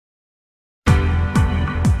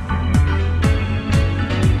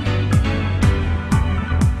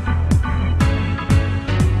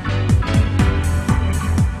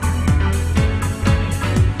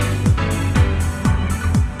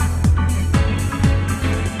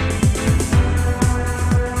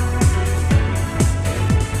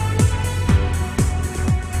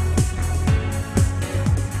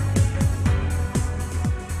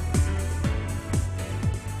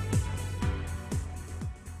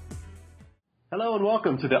Hello and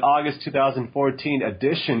welcome to the August 2014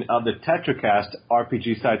 edition of the TetraCast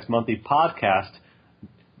RPG Sites Monthly Podcast.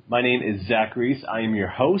 My name is Zach Reese. I am your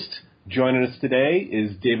host. Joining us today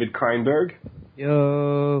is David Kreinberg.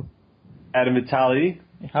 Yo. Adam Vitale.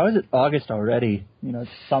 How is it August already?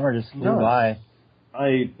 Summer just flew by.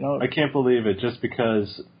 I can't believe it, just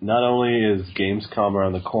because not only is Gamescom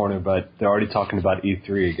around the corner, but they're already talking about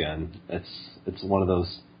E3 again. It's one of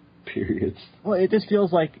those periods. Well, it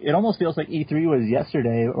almost feels like E3 was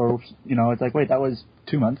yesterday, or, it's like, wait, that was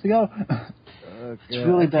 2 months ago? It's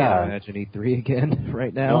really bad. I can't imagine E3 again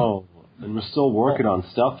right now. No, and we're still working on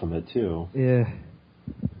stuff from it, too. Yeah.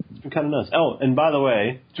 It's been kind of nuts. Oh, and by the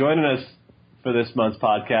way, joining us for this month's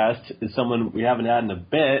podcast is someone we haven't had in a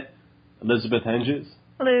bit, Elizabeth Henges.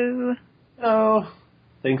 Hello. Oh,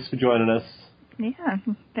 thanks for joining us. Yeah,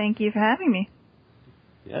 thank you for having me.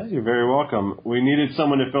 Yeah, you're very welcome. We needed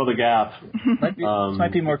someone to fill the gap.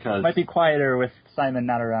 Might be quieter with Simon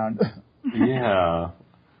not around. Yeah.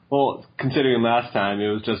 Well, considering last time it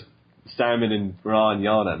was just Simon and Ron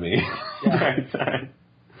yelling at me. Yeah.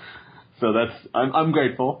 So I'm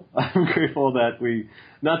grateful. I'm grateful that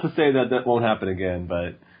not to say that won't happen again,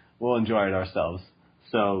 but we'll enjoy it ourselves.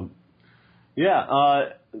 So,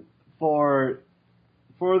 yeah, for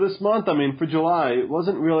this month, for July, it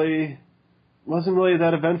wasn't really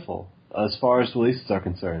that eventful as far as releases are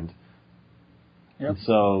concerned. Yep.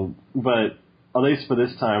 So, but at least for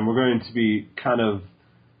this time, we're going to be kind of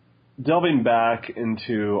delving back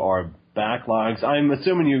into our backlogs. I'm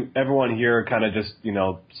assuming everyone here kind of just,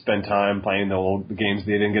 spend time playing the games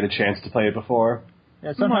they didn't get a chance to play before.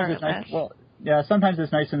 Yeah, sometimes it's nice. Well, yeah, sometimes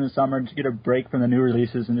it's nice in the summer to get a break from the new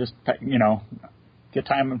releases and just, get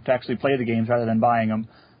time to actually play the games rather than buying them.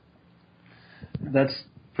 That's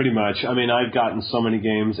pretty much. I've gotten so many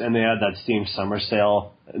games, and they had that Steam Summer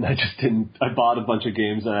Sale, and I just didn't. I bought a bunch of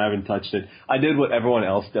games, and I haven't touched it. I did what everyone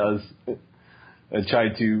else does. I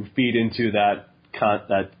tried to feed into that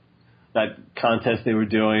contest they were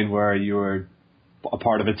doing where you were a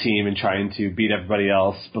part of a team and trying to beat everybody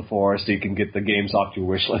else before so you can get the games off your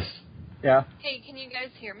wish list. Yeah. Hey, can you guys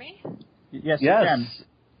hear me? Yes, you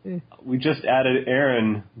can. We just added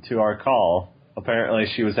Erin to our call. Apparently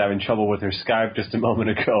she was having trouble with her Skype just a moment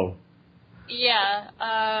ago. Yeah,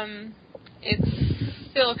 it's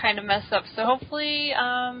still kind of messed up, so hopefully,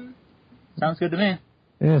 Sounds good to me.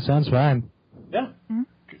 Yeah, sounds fine. Yeah. Mm-hmm.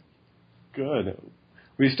 Good.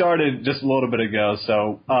 We started just a little bit ago,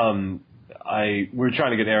 so we're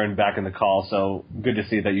trying to get Erin back in the call, so good to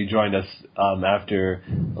see that you joined us after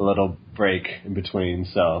a little break in between.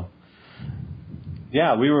 So,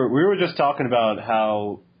 yeah, we were just talking about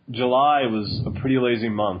how July was a pretty lazy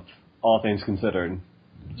month, all things considered.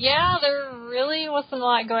 Yeah, there really wasn't a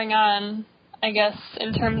lot going on, I guess,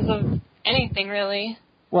 in terms of anything, really.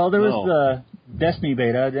 Well, there was the Destiny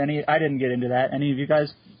beta. I didn't get into that. Any of you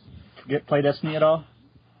guys play Destiny at all?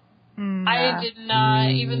 I did not,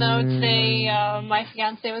 even though today my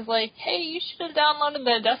fiance was like, hey, you should have downloaded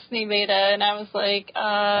the Destiny beta, and I was like,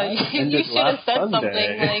 you should have said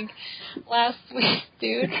something like last week,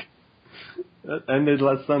 dude. That ended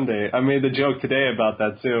last Sunday. I made the joke today about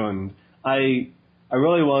that too, and I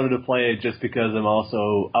really wanted to play it just because I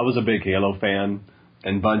was a big Halo fan,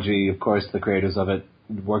 and Bungie, of course, the creators of it,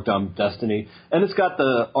 worked on Destiny, and it's got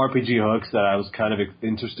the RPG hooks that I was kind of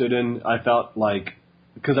interested in. I felt like,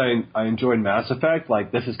 because I enjoyed Mass Effect,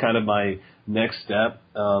 like this is kind of my next step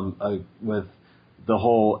with the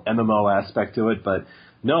whole MMO aspect to it, but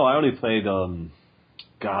no, I only played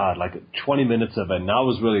like 20 minutes of it, and I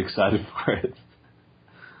was really excited for it.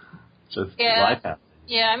 Just life happened.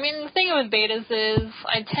 Yeah, the thing with betas is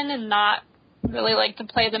I tend to not really like to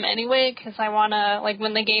play them anyway, because I want to, like,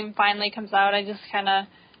 when the game finally comes out, I just kind of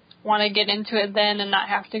want to get into it then and not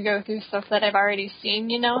have to go through stuff that I've already seen,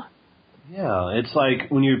 Yeah, it's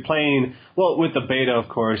like when you're playing, well, with the beta, of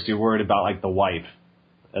course, you're worried about, like, the wipe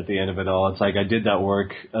at the end of it all. It's like, I did that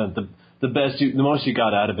work. The most you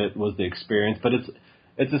got out of it was the experience, but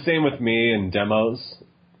it's the same with me and demos.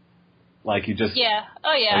 Like, you just... Yeah.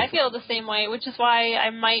 Oh, yeah, like, I feel the same way, which is why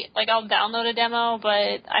I might, I'll download a demo,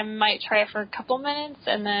 but I might try it for a couple minutes,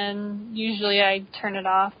 and then usually I turn it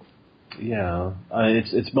off. Yeah.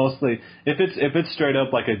 It's mostly... If it's straight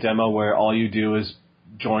up like a demo where all you do is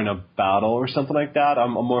join a battle or something like that,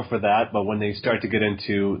 I'm more for that, but when they start to get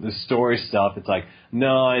into the story stuff, it's like,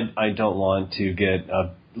 no, I don't want to get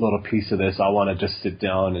a little piece of this. I want to just sit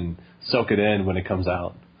down and soak it in when it comes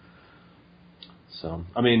out. So,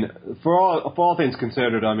 for all things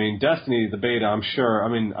considered, Destiny, the beta, I'm sure,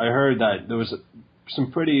 I heard that there was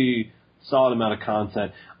some pretty solid amount of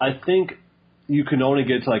content. I think you can only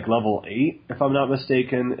get to, level 8, if I'm not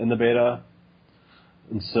mistaken, in the beta.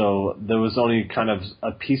 And so there was only kind of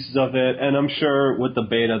pieces of it, and I'm sure with the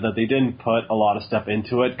beta that they didn't put a lot of stuff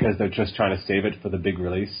into it because they're just trying to save it for the big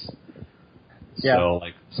release. Yeah. So,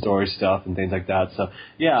 like, story stuff and things like that. So,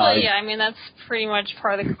 yeah. Well, yeah, I mean, that's pretty much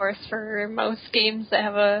part of the course for most games that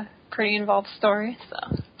have a pretty involved story, so.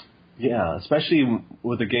 Yeah, especially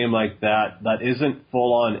with a game like that isn't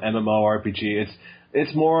full-on MMORPG.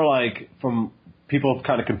 It's more like, from people have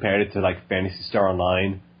kind of compared it to, like, Phantasy Star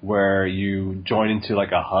Online, where you join into,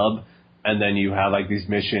 like, a hub, and then you have, like, these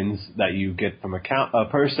missions that you get from a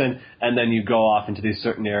person, and then you go off into these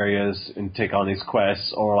certain areas and take on these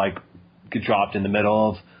quests, or, like, get dropped in the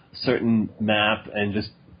middle of a certain map and just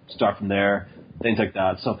start from there, things like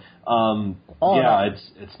that. So,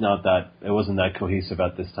 it wasn't that cohesive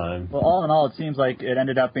at this time. Well, all in all, it seems like it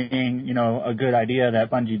ended up being, a good idea that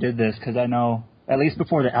Bungie did this, because I know, at least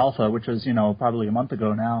before the alpha, which was, probably a month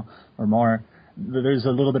ago now or more, there's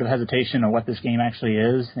a little bit of hesitation on what this game actually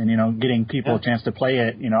is, and, getting people a chance to play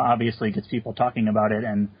it, obviously gets people talking about it,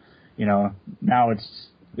 and, now it's,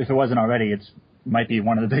 if it wasn't already, might be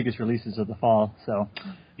one of the biggest releases of the fall, so.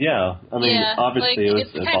 Yeah, I mean, obviously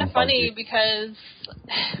it's kind of funny because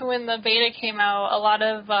when the beta came out, a lot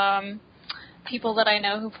of people that I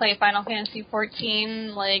know who play Final Fantasy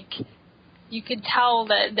XIV, like, you could tell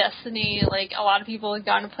that Destiny, like, a lot of people had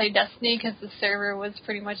gone to play Destiny because the server was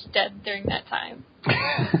pretty much dead during that time.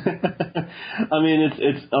 I mean,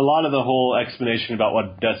 it's a lot of the whole explanation about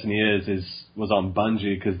what Destiny was on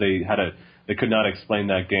Bungie because they could not explain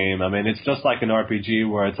that game. I mean, it's just like an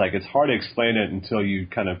RPG where it's like it's hard to explain it until you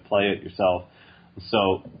kind of play it yourself.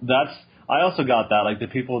 So I also got that. Like the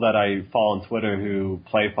people that I follow on Twitter who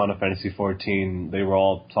play Final Fantasy XIV, they were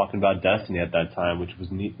all talking about Destiny at that time, which was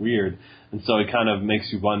weird. And so it kind of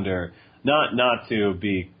makes you wonder, not to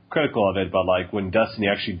be critical of it, but like when Destiny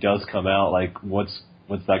actually does come out, like what's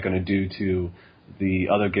that going to do to the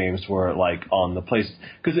other games were like on the place,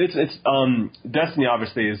 because it's Destiny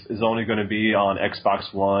obviously is only going to be on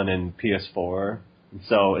Xbox One and PS4,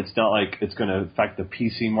 so it's not like it's going to affect the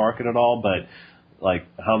PC market at all. But like,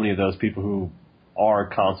 how many of those people who are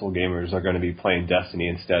console gamers are going to be playing Destiny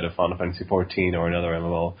instead of Final Fantasy XIV or another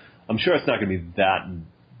MMO? I'm sure it's not going to be that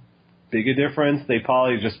big a difference. They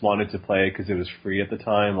probably just wanted to play it because it was free at the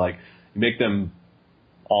time. Like, you make them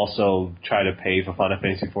also try to pay for Final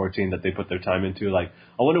Fantasy XIV that they put their time into. Like,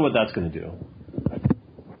 I wonder what that's going to do.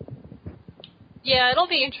 Yeah, it'll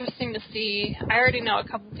be interesting to see. I already know a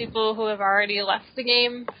couple people who have already left the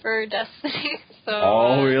game for Destiny. So.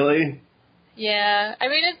 Oh, really? Yeah, I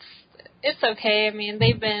mean it's okay. I mean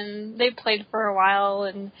they've played for a while,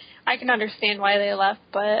 and I can understand why they left.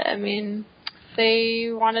 But I mean, if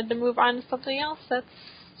they wanted to move on to something else, that's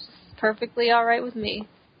perfectly all right with me.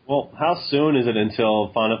 Well, how soon is it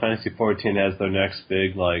until Final Fantasy XIV has their next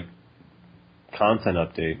big, like, content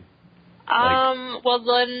update? Well,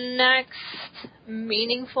 the next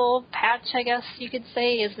meaningful patch, I guess you could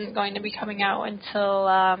say, isn't going to be coming out until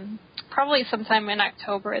probably sometime in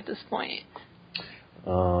October at this point.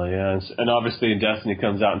 Oh, yeah. And obviously Destiny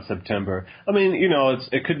comes out in September. I mean,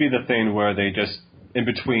 it could be the thing where they just, in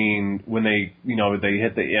between, when they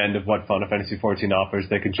hit the end of what Final Fantasy XIV offers,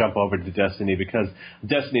 they can jump over to Destiny, because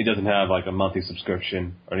Destiny doesn't have like a monthly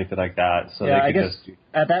subscription or anything like that. So yeah, they I guess just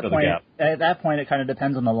at that point it kind of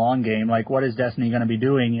depends on the long game. Like, what is Destiny going to be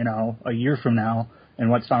doing, a year from now, and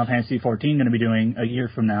what's Final Fantasy XIV going to be doing a year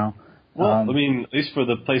from now? Well, I mean, at least for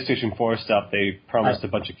the PlayStation 4 stuff, they promised a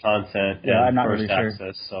bunch of content and first really access.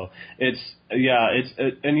 Sure. So it's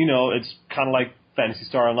kind of like Phantasy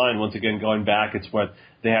Star Online. Once again, going back, it's what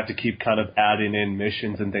they have to keep kind of adding in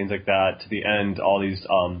missions and things like that to the end. All these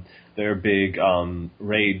their big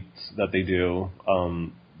raids that they do.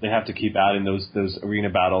 They have to keep adding those arena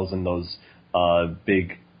battles and those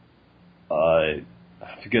big.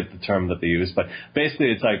 I forget the term that they use, but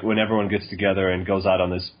basically it's like when everyone gets together and goes out on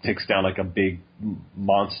this, takes down like a big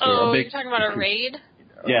monster. Oh, you're talking about a raid?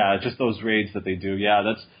 Yeah, just those raids that they do. Yeah,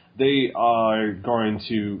 they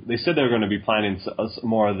said they're going to be planning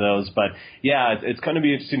more of those, but yeah, it's going to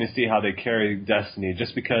be interesting to see how they carry Destiny,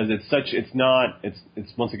 just because it's not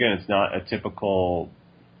a typical,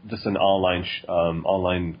 just an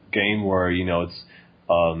online game where, it's,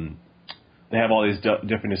 they have all these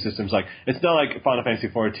different systems. Like, it's not like Final Fantasy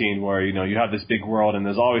XIV where, you have this big world and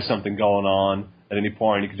there's always something going on at any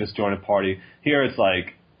point. You can just join a party. Here it's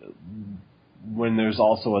like, when there's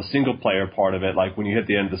also a single player part of it, like when you hit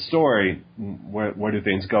the end of the story, where do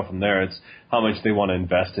things go from there? It's how much they want to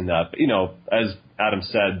invest in that. But, as Adam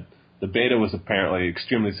said, the beta was apparently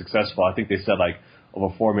extremely successful. I think they said like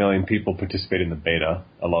over 4 million people participated in the beta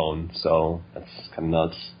alone. So that's kind of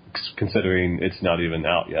nuts, considering it's not even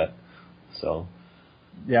out yet. So,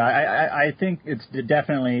 Yeah, I think it's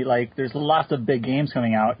definitely, like, there's lots of big games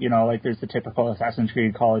coming out, you know, like there's the typical Assassin's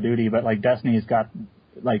Creed, Call of Duty, but, like, Destiny's got,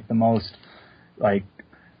 like, the most, like,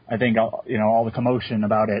 I think, you know, all the commotion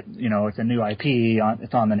about it, you know, it's a new IP,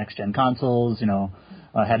 it's on the next-gen consoles, you know,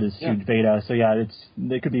 had this huge beta, so yeah,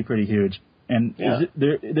 they could be pretty huge. And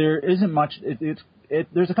there isn't much,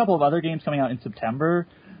 there's a couple of other games coming out in September,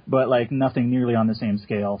 but, like, nothing nearly on the same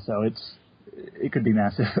scale, so it could be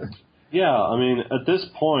massive. Yeah, I mean, at this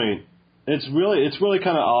point, it's really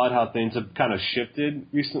kind of odd how things have kind of shifted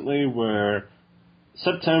recently, where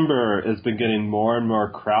September has been getting more and more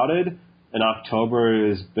crowded, and October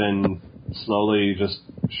has been slowly just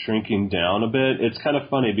shrinking down a bit. It's kind of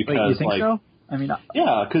funny because, wait, you think so? I mean,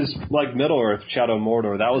 yeah, because like Middle-earth, Shadow of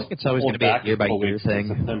Mordor, that was it's always going to be a year-by-year thing.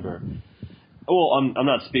 In September. Well, I'm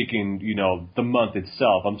not speaking, you know, the month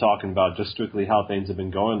itself. I'm talking about just strictly how things have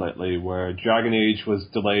been going lately, where Dragon Age was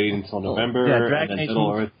delayed until November, and then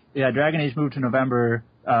Middle-earth. Yeah, Dragon Age moved to November.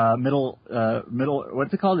 Middle,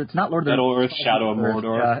 what's it called? It's not Lord of the Middle-earth, Shadow of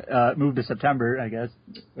Mordor. Moved to September, I guess.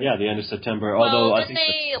 Yeah, the end of September. Well, although I didn't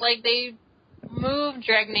think they moved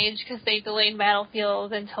Dragon Age because they delayed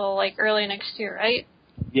Battlefield until, like, early next year, right?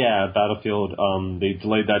 Yeah, Battlefield, they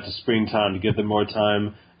delayed that to springtime to give them more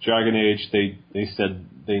time. Dragon Age, they said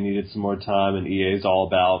they needed some more time, and EA's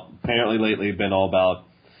apparently lately been all about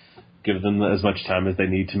giving them as much time as they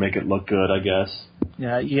need to make it look good, I guess.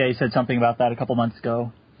 Yeah, EA said something about that a couple months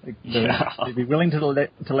ago. Like, they'd be willing to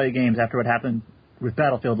delay games after what happened with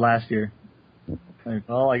Battlefield last year. Like,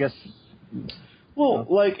 well, I guess... Well,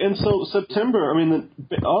 like, and so September, I mean,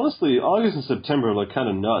 honestly, August and September are, like, kind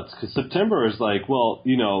of nuts, because September is like, well,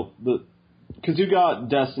 you know, because you got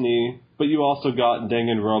Destiny, but you also got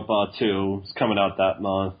Danganronpa 2, it's coming out that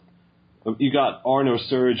month. You got Arno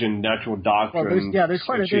Surge and Natural Doctrine. Well,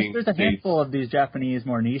 there's a handful of these Japanese,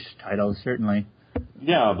 more niche titles, certainly.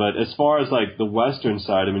 Yeah, but as far as, like, the Western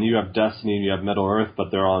side, I mean, you have Destiny and you have Middle-earth,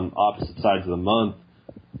 but they're on opposite sides of the month.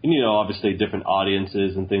 And, you know, obviously different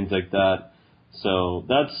audiences and things like that. So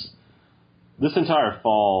this entire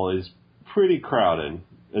fall is pretty crowded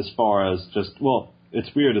as far as just, well, it's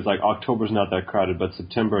weird. It's like October's not that crowded, but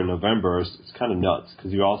September and November it's kind of nuts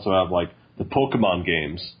because you also have like the Pokemon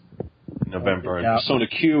games in November and Persona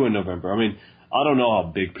Q in November. I mean, I don't know how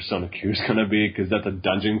big Persona Q is going to be because that's a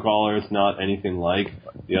dungeon crawler. It's not anything like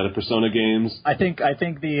the other Persona games. I think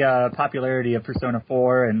the popularity of Persona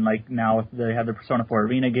 4 and like now they have the Persona 4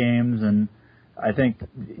 Arena games, and I think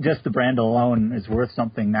just the brand alone is worth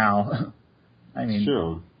something now. I mean,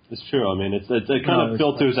 It's true. I mean, it kind of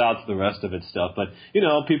filters out to the rest of its stuff. But, you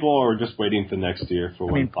know, people are just waiting for next year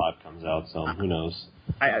for when 5 comes out, so who knows?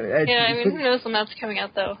 Who knows when that's coming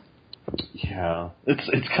out, though? Yeah,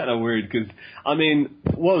 it's kind of weird because, I mean,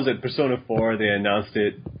 what was it, Persona 4, they announced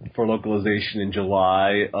it for localization in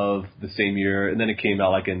July of the same year, and then it came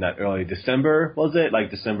out like in that early December, was it? Like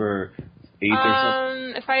December 8th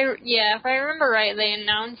or something? If I remember right, they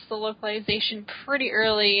announced the localization pretty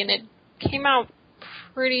early, and it came out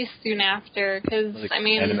pretty soon after, because, like I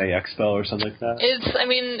mean... Anime Expo or something like that?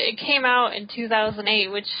 It came out in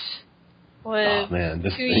 2008, which was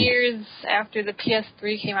 2 years after the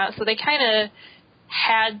PS3 came out, so they kind of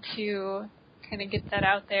had to kind of get that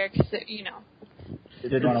out there, because, you know...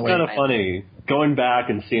 It's kind of funny, going back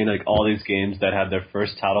and seeing like all these games that had their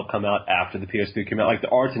first title come out after the PS3 came out, like the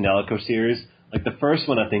Art and Ellico series. Like the first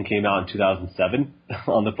one I think came out in 2007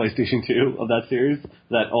 on the PlayStation 2 of that series,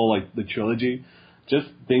 the trilogy. Just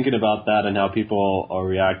thinking about that and how people are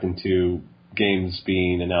reacting to games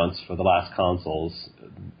being announced for the last consoles,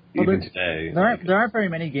 even today. There aren't very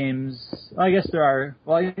many games. Well, I guess there are.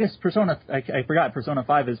 Well, I guess Persona. I forgot Persona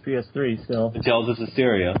 5 is PS3 still. The Tales of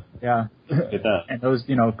Systeria. Yeah. Get that. And those,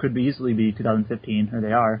 could easily be 2015, or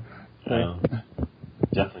they are. So.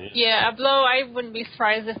 Definitely. Yeah, although I wouldn't be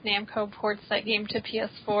surprised if Namco ports that game to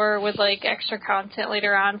PS4 with like extra content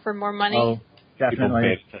later on for more money. Oh,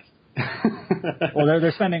 definitely. Well,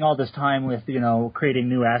 they're spending all this time with creating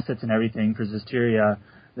new assets and everything for Systeria.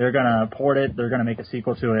 They're gonna port it. They're gonna make a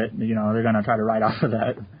sequel to it. They're gonna try to ride off of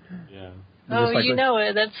that. Yeah.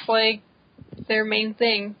 It. That's like their main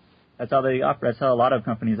thing. That's how they operate. That's how a lot of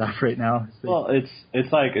companies operate now. Well,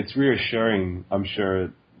 it's reassuring, I'm sure,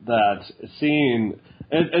 that seeing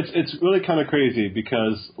it's really kind of crazy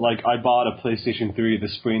because like I bought a PlayStation 3 the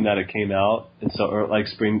spring that it came out, and so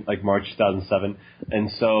March 2007,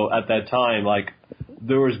 and so at that time like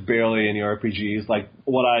there was barely any RPGs. Like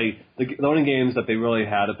the only games that they really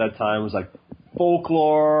had at that time was like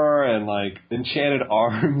Folklore and like Enchanted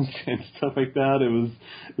Arms and stuff like that.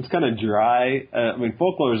 It's kind of dry. I mean,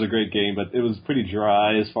 Folklore is a great game, but it was pretty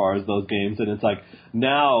dry as far as those games. And it's like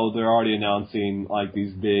now they're already announcing like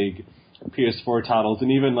these big PS4 titles,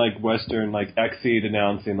 and even like Western, like Xseed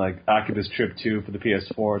announcing like Akiba's Trip 2 for the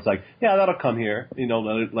PS4. It's like, yeah, that'll come here,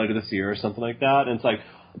 later this year or something like that. And it's like,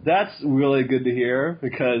 that's really good to hear,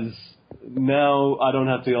 because now I don't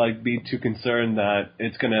have to like be too concerned that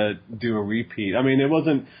it's gonna do a repeat. I mean, it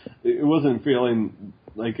wasn't feeling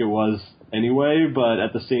like it was anyway, but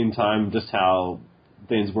at the same time, just how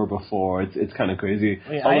things were before, it's kind of crazy.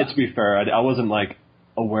 Let's be fair, I wasn't like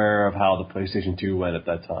aware of how the PlayStation 2 went at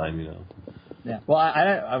that time, Yeah. Well,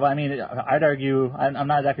 I mean, I'd argue. I'm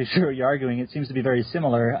not exactly sure what you're arguing. It seems to be very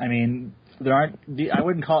similar. I mean, I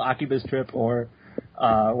wouldn't call Akiba's Trip or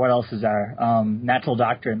what else is there? Natural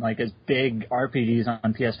Doctrine, like as big RPGs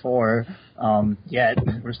on PS4. Yet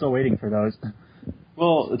we're still waiting for those.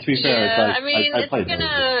 Well, to be fair, it's like,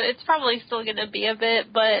 it's probably still gonna be a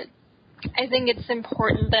bit, but I think it's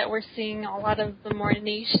important that we're seeing a lot of the more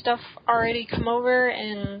niche stuff already come over,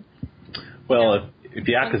 and if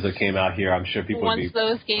Yakuza came out here, I'm sure people would be... Once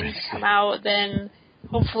those games come out, then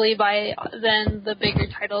hopefully by then the bigger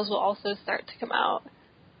titles will also start to come out.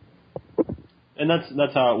 And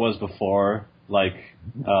that's how it was before, like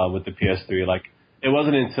with the PS3. Like, it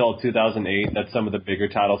wasn't until 2008 that some of the bigger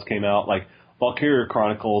titles came out. Like, Valkyria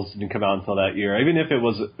Chronicles didn't come out until that year. Even if it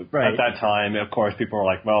was at that time, of course, people were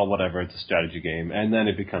like, well, whatever, it's a strategy game. And then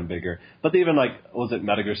it became bigger. But even was it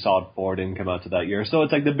Metal Gear Solid 4 didn't come out to that year. So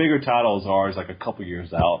it's like the bigger titles are always like a couple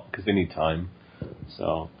years out because they need time.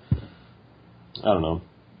 So, I don't know.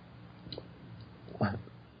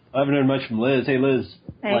 I haven't heard much from Liz. Hey, Liz.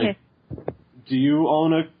 Hey. Do you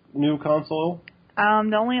own a new console?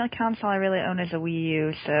 The only console I really own is a Wii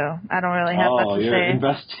U, so I don't really have much to say. Oh, you're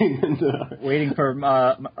investing in waiting for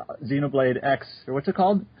Xenoblade X, or what's it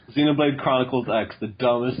called? Xenoblade Chronicles X, the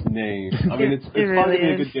dumbest name. I mean, it's really fun to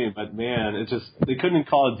be a good game, but man, they couldn't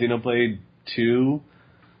call it Xenoblade 2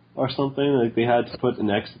 or something. Like, they had to put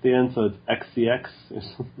an X at the end, so it's XCX or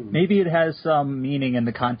something. Maybe it has some meaning in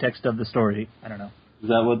the context of the story. I don't know. Is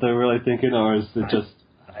that what they're really thinking, or is it just...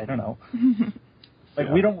 I don't know. Like,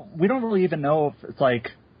 we don't really even know if it's like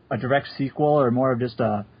a direct sequel or more of just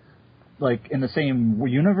like in the same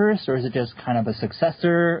universe, or is it just kind of a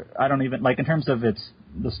successor? I don't even, like, in terms of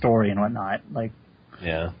the story and whatnot, like,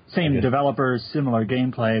 same developers, similar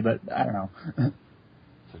gameplay, but I don't know.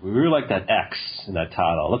 We really like that X in that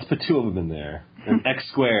title. Let's put two of them in there. And X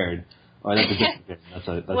squared. Oh, that's a different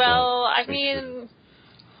game. I mean,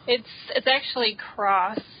 it's actually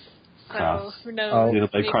Cross. So who knows?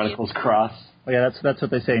 Xenoblade Chronicles Cross. Oh yeah, that's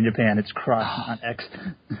what they say in Japan. It's Cross, not X.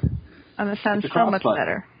 And it sounds so much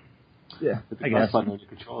better. Yeah, I guess. Button on your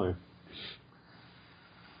controller.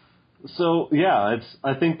 So yeah,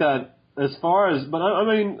 I think that as far as, but I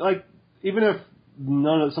mean, like, even if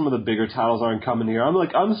some of the bigger titles aren't coming here,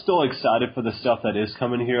 I'm still excited for the stuff that is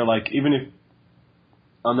coming here. Like, even if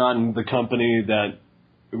I'm not in the company that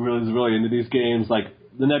is really into these games, like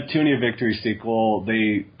the Neptunia Victory sequel,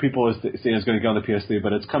 people are saying it's going to go on the PS3,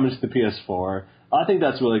 but it's coming to the PS4. I think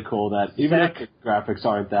that's really cool that even if the graphics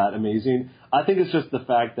aren't that amazing, I think it's just the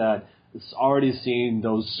fact that it's already seen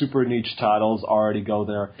those super niche titles already go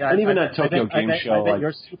there. Yeah, and even at Tokyo Game Show. I bet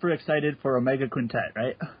you're super excited for Omega Quintet,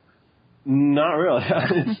 right? Not really.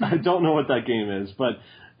 I don't know what that game is, but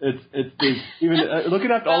it's even looking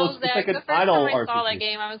at all this, it's like an idle RPG. The first time I saw that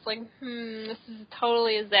game, I was like, this is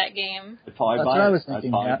totally is that game. I'd probably buy it. I'd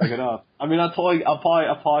probably pick it up. I mean,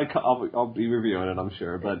 I'll be reviewing it, I'm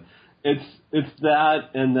sure, but it's that,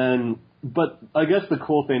 and then, but I guess the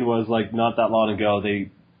cool thing was, like, not that long ago,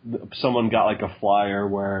 someone got like a flyer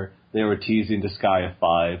where they were teasing Disgaea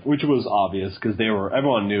 5, which was obvious because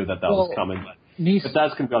everyone knew that was coming. But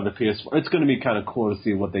that's going to be on the PS4. It's going to be kind of cool to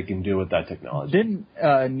see what they can do with that technology. Didn't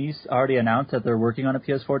NIS already announce that they're working on a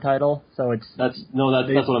PS4 title? So that's what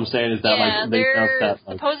I'm saying. Is that they announced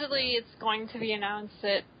that? Supposedly it's going to be announced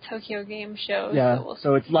at Tokyo Game Show. Yeah,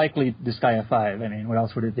 so it's likely Disgaea 5. I mean, what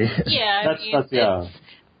else would it be? Yeah,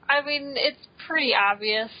 I mean, it's pretty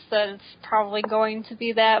obvious that it's probably going to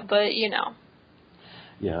be that, but you know.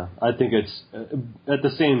 Yeah, I think it's at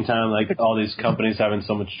the same time, like, all these companies having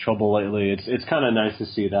so much trouble lately, it's kind of nice to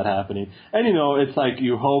see that happening. And, it's like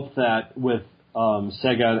you hope that with Sega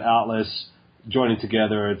and Atlus joining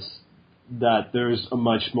together, that there's a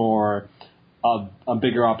much more, a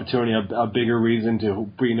bigger opportunity, a bigger reason to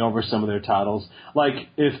bring over some of their titles. Like,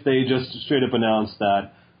 if they just straight up announced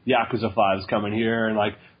that Yakuza 5 is coming here, and,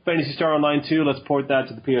 like, Phantasy Star Online 2, let's port that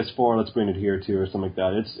to the PS4, let's bring it here too, or something like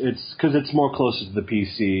that. It's because it's more closer to the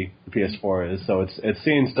PC, the PS4 is, so it's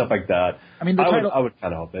seeing stuff like that. I mean, I would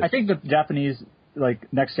kind of hope it. I think the Japanese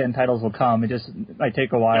next gen titles will come. It just might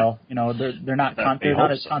take a while. You know, they're not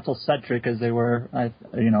as console centric as they were, as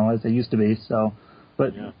they used to be. So,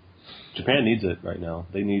 but. Yeah. Japan needs it right now.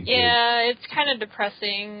 They need. Yeah, it's kind of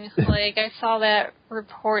depressing. Like I saw that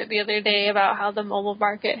report the other day about how the mobile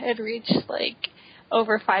market had reached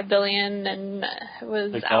over $5 billion, and it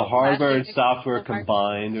was the hardware and software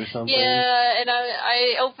combined or something. Yeah, and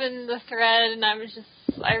I opened the thread and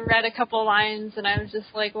I read a couple lines and I was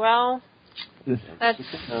just like, well, that's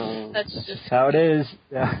just how it is.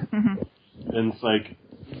 Yeah. And it's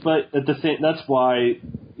but at the same, that's why,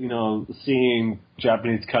 seeing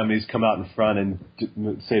Japanese companies come out in front and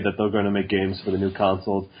say that they're going to make games for the new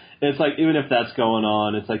consoles, it's even if that's going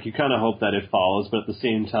on, it's you kind of hope that it follows, but at the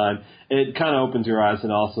same time, it kind of opens your eyes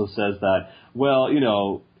and also says that, well,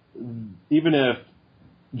 even if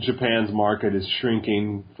Japan's market is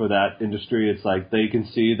shrinking for that industry, it's they can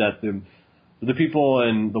see that the people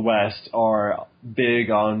in the West are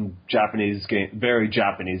big on very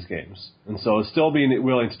Japanese games. And so still being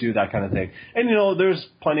willing to do that kind of thing. And, there's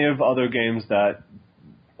plenty of other games that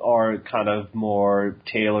are kind of more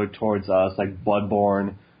tailored towards us, like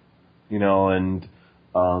Bloodborne, and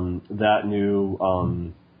that new,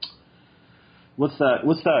 what's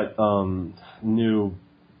that new...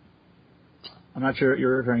 I'm not sure what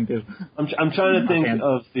you're referring to. I'm trying to think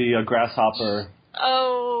of the Grasshopper.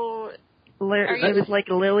 Oh... It was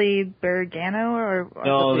Lily Bergano, or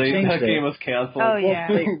no, that game was canceled. Oh yeah,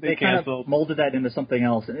 they canceled. Kind of molded that into something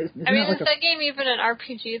else. Is that game even an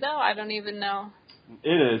RPG though? I don't even know. It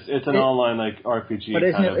is. It's an online RPG. But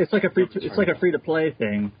it's like a free to play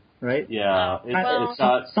thing, right? Yeah, it's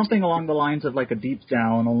got something along the lines of a Deep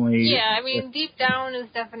Down, only. Yeah, I mean Deep Down is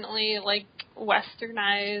definitely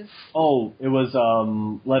westernized. Oh, it was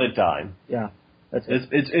Let It Die. Yeah. It's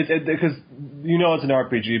because it's an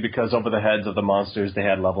RPG because over the heads of the monsters they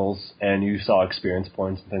had levels and you saw experience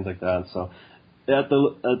points and things like that. So at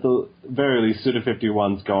the very least,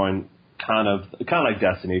 Suda51's going kind of like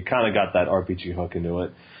Destiny, kind of got that RPG hook into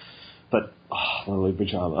it. But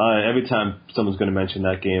every time someone's going to mention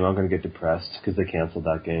that game, I'm going to get depressed because they canceled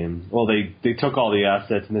that game. Well, they took all the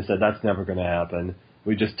assets and they said that's never going to happen.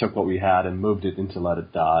 We just took what we had and moved it into Let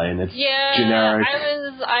It Die, and it's generic.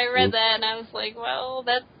 I read that, and I was like, well,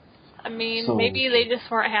 maybe they just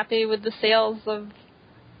weren't happy with the sales of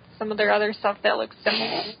some of their other stuff that looks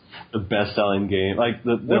similar. The best-selling game,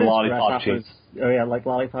 the Lollipop Chainsaw. Oh, yeah,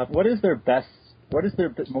 Lollipop. What is their most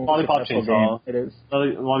Lollipop Chainsaw. Game? It is.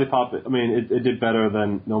 Lollipop, it did better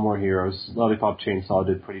than No More Heroes. Lollipop Chainsaw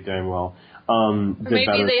did pretty damn well.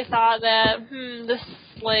 Maybe they thought that, this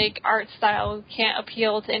art style can't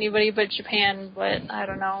appeal to anybody but Japan, but I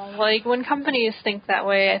don't know. When companies think that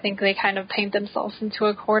way, I think they kind of paint themselves into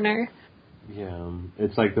a corner. Yeah,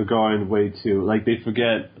 it's they're going way too, they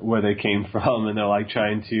forget where they came from, and they're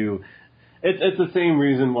trying to, it's the same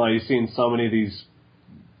reason why you've seen so many of these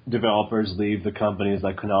developers leave the companies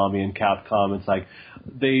like Konami and Capcom. It's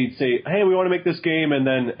they say, hey, we want to make this game, and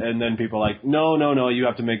then people are no, you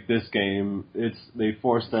have to make this game. They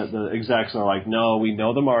force that. The execs are no, we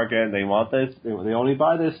know the market, they want this, they only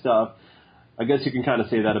buy this stuff. I guess you can kind of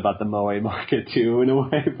say that about the Moe market too, in a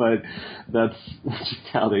way, but that's just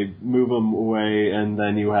how they move them away. And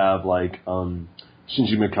then you have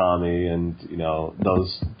Shinji Mikami and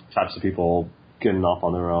those types of people getting off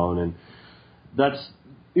on their own, and that's.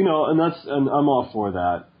 And I'm all for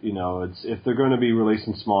that. If they're going to be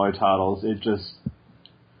releasing smaller titles,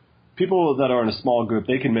 people that are in a small group,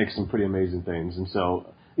 they can make some pretty amazing things. And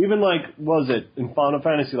so, even in Final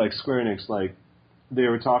Fantasy, Square Enix, they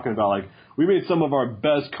were talking about, we made some of our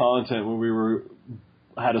best content when we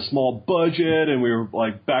had a small budget and we were,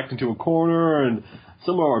 backed into a corner, and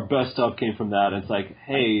some of our best stuff came from that. And it's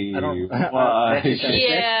hey, why?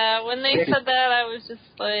 Yeah, when they said that, I was just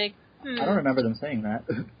I don't remember them saying that.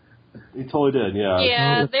 He totally did, yeah.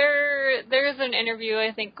 Yeah, there's an interview,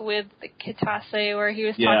 I think, with Kitase where he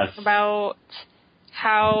was talking about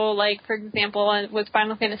how, for example, with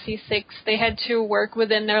Final Fantasy VI, they had to work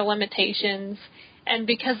within their limitations, and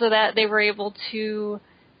because of that, they were able to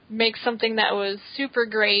make something that was super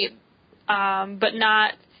great, but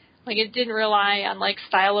not, it didn't rely on,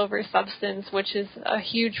 style over substance, which is a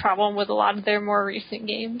huge problem with a lot of their more recent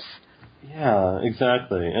games. Yeah,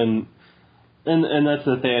 exactly, and that's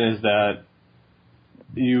the thing is that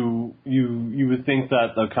you would think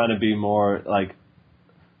that they'll kind of be more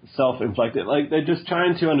self-inflicted, they're just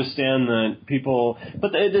trying to understand that people,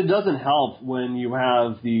 but it doesn't help when you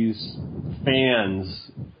have these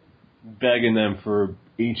fans begging them for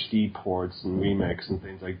HD ports and remakes and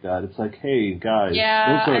things like that. It's like, hey, guys.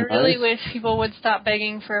 Yeah, those are I really nice. wish people would stop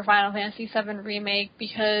begging for a Final Fantasy VII remake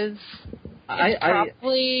because it's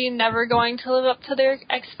probably never going to live up to their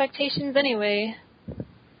expectations anyway.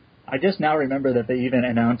 I just now remember that they even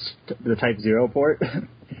announced the Type 0 port.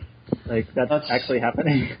 Like, that's actually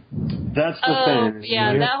happening. That's the thing.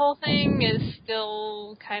 Yeah, that whole thing is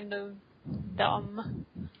still kind of dumb.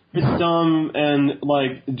 It's dumb, and,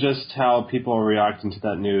 like, just how people are reacting to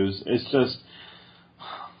that news. It's just...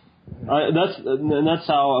 that's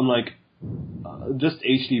how I'm, like... just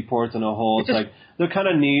HD ports in a whole. It's like, they're kind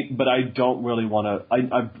of neat, but I don't really want to... I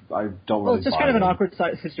don't really Well, it's just kind of an awkward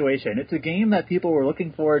situation. It's a game that people were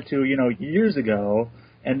looking forward to, years ago,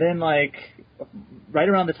 and then, like... right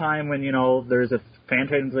around the time when, there's a fan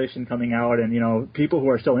translation coming out and, people who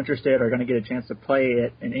are still interested are going to get a chance to play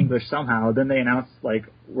it in English somehow, then they announce, like,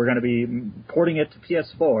 we're going to be porting it to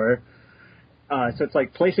PS4. So it's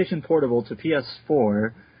like PlayStation Portable to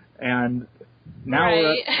PS4. And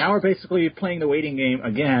now, now we're basically playing the waiting game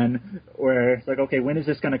again, where it's like, okay, when is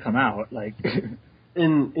this going to come out? Like...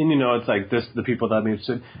 And it's like this, the people that I'm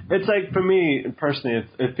interested. It's like, for me personally,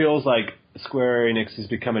 it feels like Square Enix is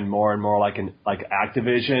becoming more and more like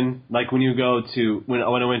Activision. Like when you go to when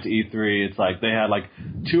I went to E3, it's like they had like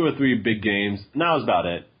 2 or 3 big games, and that was about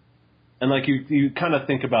it. And like you kind of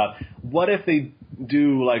think about, what if they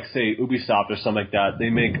do, like, say Ubisoft or something like that? They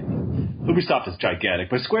make Ubisoft is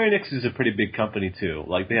gigantic, but Square Enix is a pretty big company too.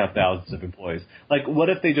 Like, they have thousands of employees. Like, what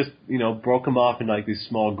if they just, broke them off in like these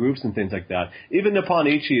small groups and things like that? Even Nippon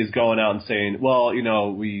Ichi is going out and saying, well,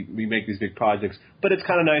 we make these big projects, but it's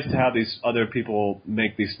kind of nice to have these other people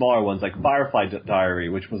make these smaller ones, like Firefly Diary,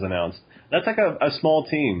 which was announced. That's like a small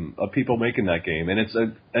team of people making that game, and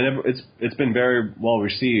it's been very well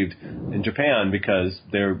received in Japan because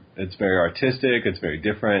it's very artistic, it's very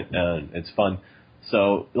different, and it's fun.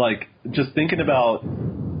 So, like, just thinking about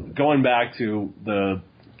going back to the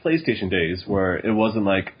PlayStation days where it wasn't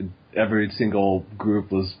like every single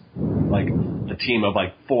group was like a team of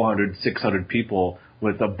like 400, 600 people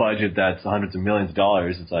with a budget that's hundreds of millions of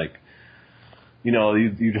dollars. It's like,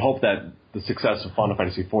 you'd hope that the success of Final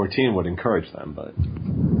Fantasy XIV would encourage them, but...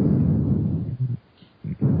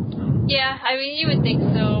 Yeah, I mean, you would think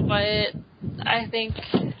so, but I think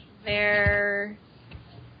their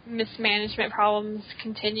mismanagement problems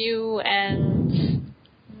continue, and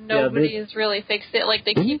nobody has really fixed it. Like,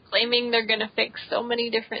 they keep claiming they're going to fix so many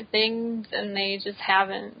different things, and they just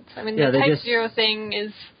haven't. I mean, the Type 0 thing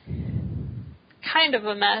is kind of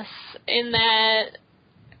a mess in that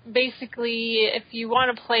basically if you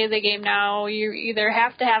want to play the game now, you either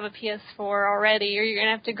have to have a PS4 already, or you're going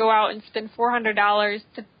to have to go out and spend $400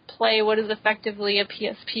 to play what is effectively a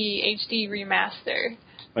PSP HD remaster.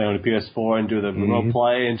 Play on a PS4 and do the remote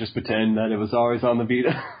play and just pretend that it was always on the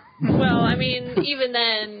Vita. Well, I mean, even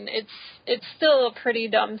then, it's still a pretty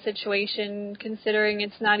dumb situation, considering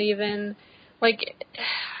it's not even, like,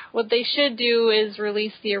 what they should do is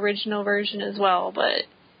release the original version as well, but,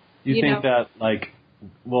 you think that, like,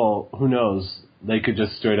 well, who knows? They could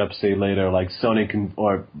just straight up say later, like, Sony can,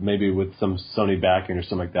 or maybe with some Sony backing or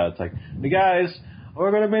something like that, it's like, hey guys,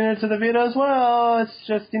 we're going to bring it to the Vita as well. It's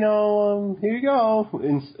just, here you go.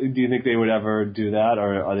 And do you think they would ever do that,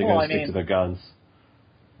 or are they going to stick to their guns?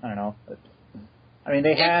 I don't know. I mean,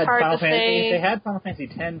 they had Final Fantasy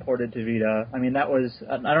X ported to Vita. I mean, that was,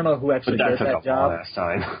 I don't know who actually did that job. Last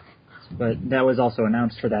time. But that was also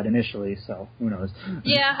announced for that initially, so who knows.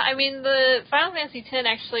 Yeah, I mean, the Final Fantasy X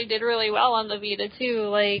actually did really well on the Vita, too.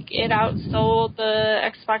 Like, it outsold the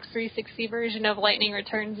Xbox 360 version of Lightning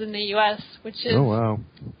Returns in the U.S., which is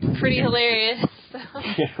pretty hilarious. So.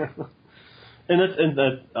 Yeah. And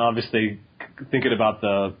that obviously, thinking about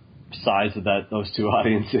the size of those two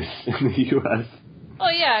audiences in the U.S. Oh,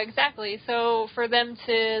 yeah, exactly. So for them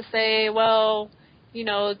to say, well,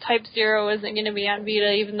 Type 0 isn't going to be on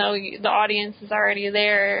Vita, even though the audience is already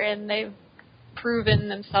there and they've proven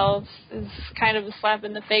themselves, is kind of a slap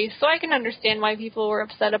in the face. So I can understand why people were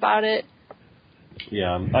upset about it.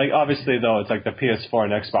 Yeah, obviously, though, it's like the PS4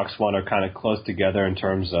 and Xbox One are kind of close together in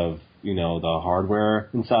terms of, the hardware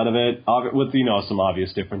inside of it, with, some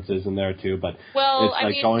obvious differences in there, too, but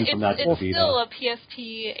going from that to Vita. It's still a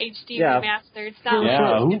PSP HD remaster. It's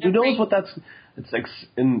not who knows what that's, it's like,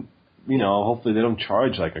 hopefully they don't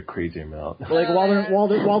charge like a crazy amount. Like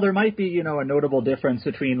while there might be a notable difference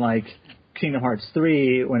between like Kingdom Hearts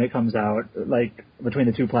 3 when it comes out, like between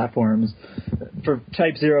the two platforms, for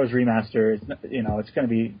Type 0's remaster, it's going to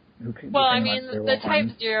be. Well, I mean, the Type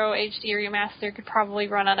 0 HD remaster could probably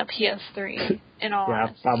run on a PS3. In all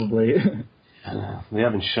honesty. Probably. They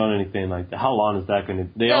haven't shown anything like that. How long is that going to?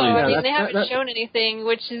 They haven't shown anything,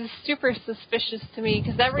 which is super suspicious to me.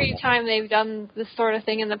 Because every time they've done this sort of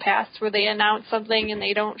thing in the past, where they announce something and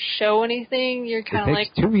they don't show anything, you're kind of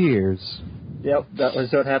like 2 years. Yep, that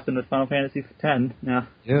was what happened with Final Fantasy X. Yeah.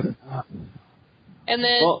 Yep. And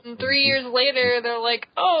then 3 years later, they're like,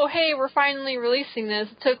 "Oh, hey, we're finally releasing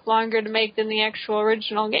this. It took longer to make than the actual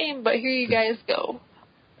original game, but here you guys go."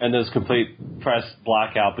 And there's complete press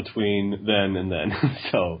blackout between then and then.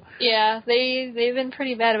 So yeah, they've been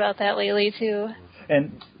pretty bad about that lately too.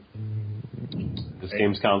 And this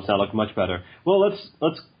Gamescom's not looking much better. Well,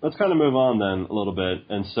 let's kind of move on then a little bit.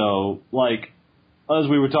 And so, like, as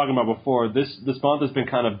we were talking about before, this month has been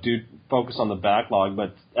kind of focused on the backlog.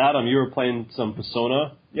 But Adam, you were playing some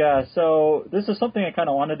Persona. Yeah, so this is something I kind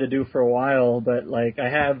of wanted to do for a while, but like I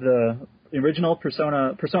have the original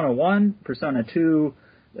Persona 1, Persona 2.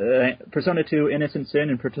 Persona 2 Innocent Sin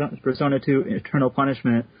and Persona 2 Eternal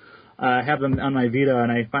Punishment. I have them on my Vita, and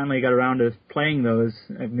I finally got around to playing those.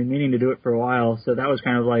 I've been meaning to do it for a while, so that was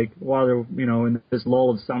kind of like while they're in this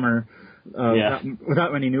lull of summer,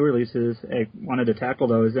 without any new releases, I wanted to tackle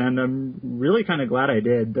those, and I'm really kind of glad I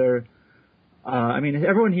did. They're,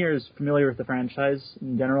 everyone here is familiar with the franchise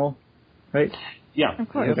in general, right? Yeah, of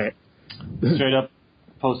course. Okay. Straight up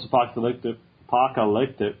post-apocalyptic.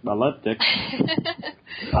 Epileptic.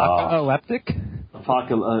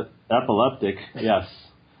 Yes.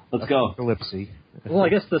 Let's go. Epilepsy. Well, I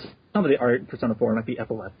guess some of the art Persona 4 might be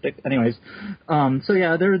epileptic. Anyways, so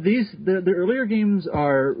yeah, the earlier games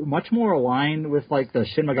are much more aligned with like the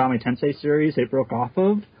Shin Megami Tensei series they broke off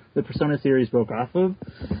of. The Persona series broke off of.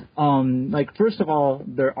 Like first of all,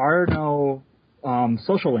 there are no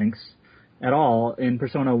social links at all in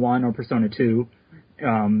Persona 1 or Persona 2.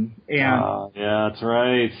 Yeah, that's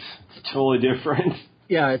right. It's totally different.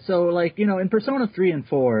 Yeah, so like, in Persona 3 and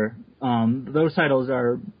 4, those titles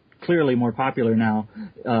are clearly more popular now,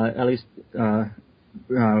 at least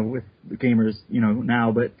with gamers,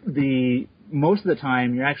 now, but most of the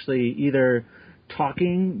time you're actually either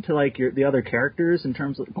talking to like the other characters in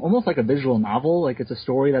terms of almost like a visual novel, like it's a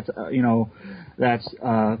story that's that's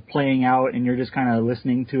playing out and you're just kind of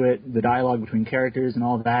listening to it, the dialogue between characters and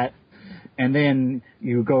all of that. And then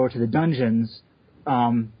you go to the dungeons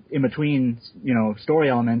in between, story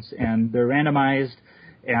elements, and they're randomized,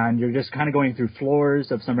 and you're just kind of going through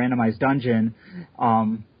floors of some randomized dungeon.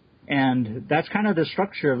 And that's kind of the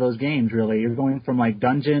structure of those games, really. You're going from, like,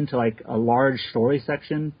 dungeon to, like, a large story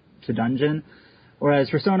section to dungeon. Whereas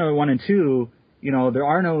Persona 1 and 2, there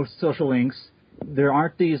are no social links. There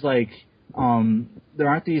aren't these, like...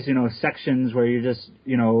 sections where you're just,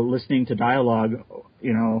 listening to dialogue,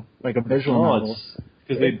 like a visual novel.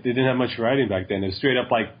 Because they didn't have much writing back then. It was straight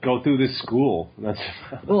up like, go through this school.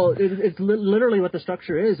 Well, it's literally what the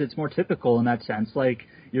structure is. It's more typical in that sense. Like,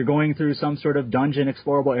 you're going through some sort of dungeon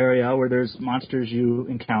explorable area where there's monsters you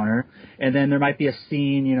encounter, and then there might be a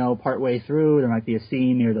scene, partway through. There might be a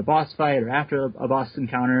scene near the boss fight or after a boss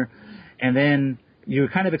encounter, and then you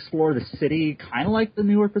kind of explore the city, kind of like the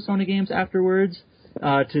newer Persona games afterwards,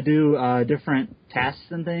 to do different tasks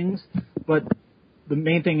and things. But the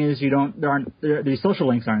main thing is these social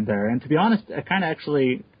links aren't there. And to be honest, I kind of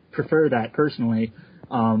actually prefer that personally.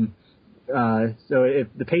 So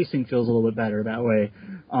the pacing feels a little bit better that way.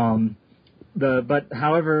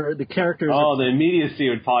 However, the characters... the immediacy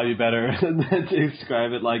would probably be better than to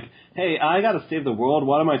describe it like, hey, I got to save the world.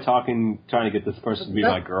 What am I trying to get this person to be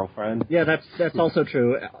my girlfriend? Yeah, that's also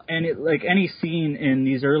true. And like any scene in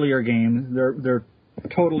these earlier games, they're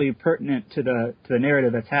totally pertinent to the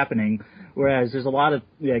narrative that's happening. Whereas there's a lot of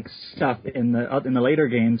like stuff in the later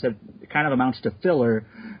games that kind of amounts to filler,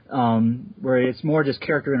 where it's more just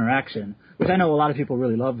character interaction, which I know a lot of people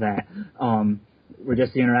really love that. Where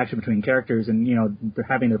just the interaction between characters and they're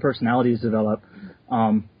having their personalities develop,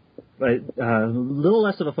 but a little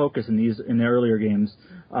less of a focus in the earlier games,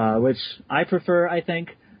 which I prefer, I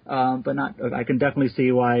think, but not. I can definitely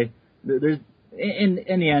see why there's.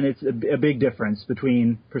 In the end, it's a big difference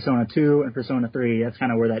between Persona 2 and Persona 3. That's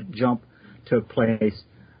kind of where that jump took place.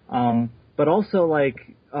 But also,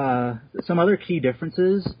 like, some other key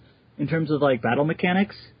differences in terms of, like, battle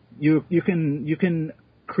mechanics. You can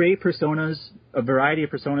create personas, a variety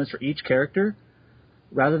of personas for each character,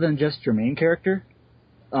 rather than just your main character.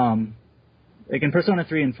 Like in Persona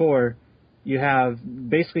 3 and 4, you have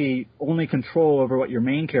basically only control over what your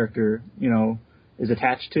main character, is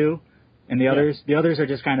attached to. And the others are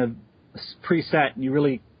just kind of preset, and you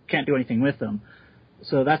really can't do anything with them.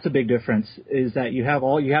 So that's a big difference, is that you have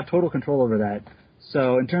total control over that.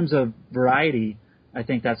 So in terms of variety, I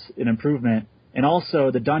think that's an improvement. And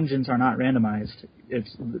also, the dungeons are not randomized.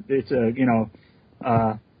 It's a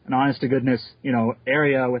an honest to goodness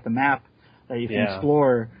area with a map that you can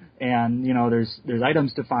explore, and there's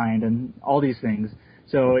items to find and all these things.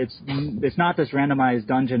 So it's not just randomized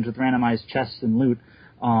dungeons with randomized chests and loot.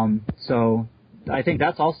 So I think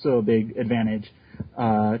that's also a big advantage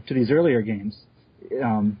to these earlier games.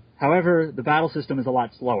 However, the battle system is a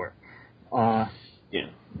lot slower.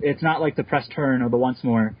 It's not like the press turn or the once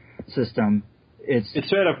more system. It's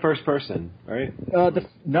straight up first person, right?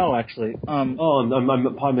 No, actually. I'm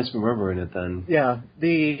probably misremembering it then. Yeah,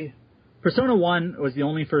 the Persona 1 was the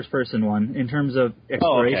only first person one in terms of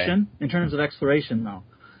exploration. In terms of exploration, though.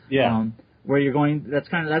 Yeah. Where you're going,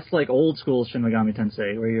 that's like old school Shin Megami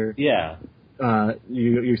Tensei, where you're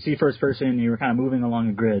you see first person and you're kind of moving along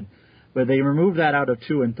a grid. But they removed that out of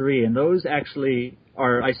 2 and 3, and those actually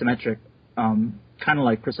are isometric, kind of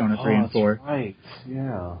like Persona 3 and 4. Right.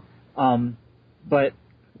 Yeah. But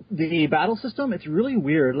the battle system, it's really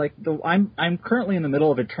weird. Like I'm currently in the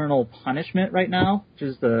middle of Eternal Punishment right now, which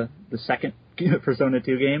is the second Persona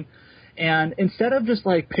 2 game. And instead of just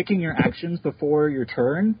like picking your actions before your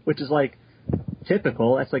turn, which is like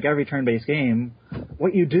typical, that's like every turn-based game,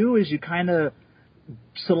 what you do is you kind of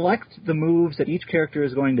select the moves that each character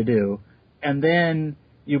is going to do, and then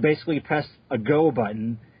you basically press a go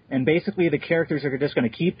button, and basically the characters are just going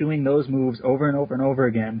to keep doing those moves over and over and over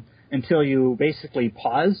again until you basically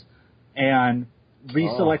pause and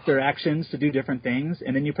reselect their actions to do different things,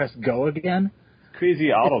 and then you press go again.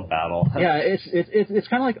 Crazy auto battle. Yeah, it's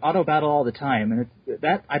kind of like auto battle all the time, and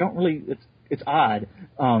it's odd.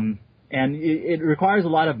 And it requires a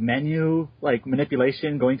lot of menu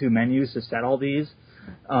manipulation, going through menus to set all these.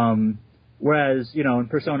 Whereas in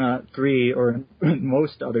Persona 3 or in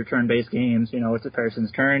most other turn-based games, it's a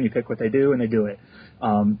person's turn, you pick what they do, and they do it.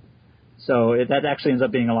 So that actually ends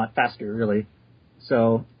up being a lot faster, really.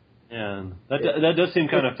 So. Yeah, that does seem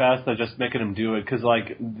kind of fast, though, just making them do it, because,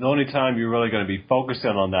 the only time you're really going to be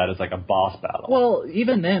focusing on that is, a boss battle. Well,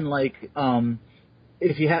 even then,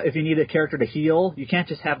 if you need a character to heal, you can't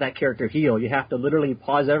just have that character heal. You have to literally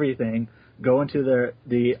pause everything, go into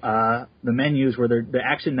the menus where the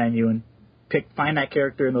action menu, and find that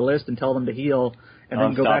character in the list and tell them to heal, and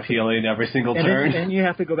then go back to healing every single turn. And you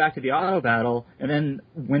have to go back to the auto battle, and then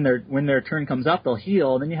when their turn comes up, they'll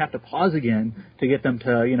heal. And then you have to pause again to get them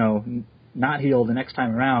to not heal the next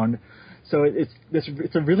time around. So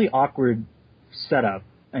it's a really awkward setup,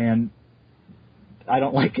 and I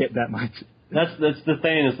don't like it that much. That's the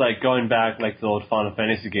thing, is going back the old Final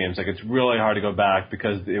Fantasy games, it's really hard to go back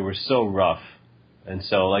because they were so rough. And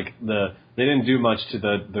so they didn't do much to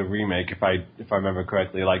the remake, if I remember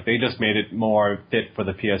correctly. They just made it more fit for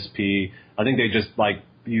the PSP. I think they just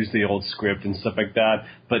used the old script and stuff like that.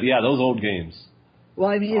 But yeah, those old games.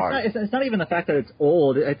 Well, I mean, it's not even the fact that it's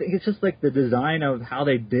old. I think it's just the design of how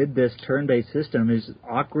they did this turn-based system is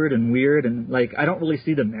awkward and weird, and I don't really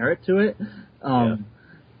see the merit to it.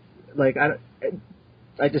 It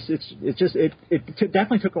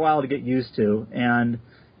definitely took a while to get used to, and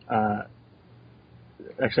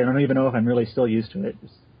actually, I don't even know if I'm really still used to it.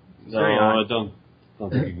 I don't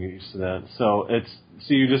think you're used to that. So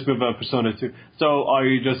you just moved on Persona 2. So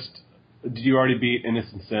did you already beat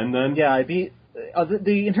Innocent Sin then? Yeah, I beat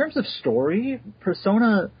in terms of story,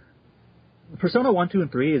 Persona 1, 2,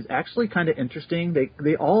 and 3 is actually kind of interesting.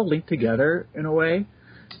 They all link together in a way.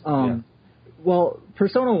 Well,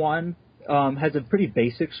 Persona 1 has a pretty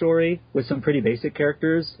basic story with some pretty basic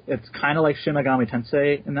characters. It's kind of like Shin Megami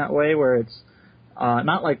Tensei in that way, where it's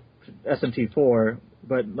not like SMT4,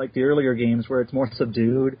 but like the earlier games where it's more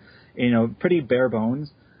subdued, pretty bare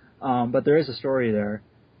bones. But there is a story there.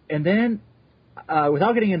 And then,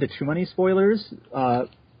 without getting into too many spoilers,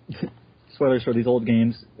 spoilers for these old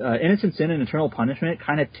games, Innocent Sin and Eternal Punishment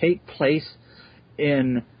kind of take place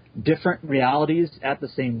in different realities at the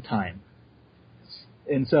same time.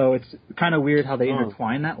 And so it's kind of weird how they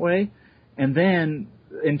intertwine that way. And then,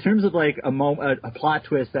 in terms of a plot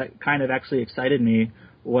twist that kind of actually excited me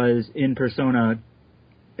was in Persona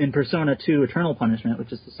 2 Eternal Punishment,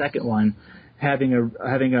 which is the second one, having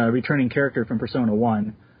a returning character from Persona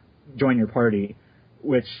 1 join your party,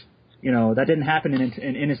 which that didn't happen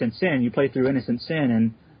in Innocent Sin. You play through Innocent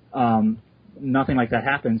Sin and nothing like that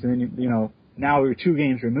happens, and then now we're 2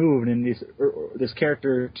 games removed, and this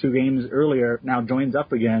character 2 games earlier now joins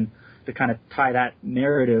up again to kind of tie that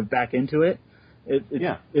narrative back into it.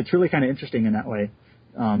 It's really kind of interesting in that way.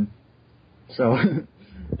 So I'm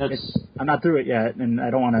not through it yet, and I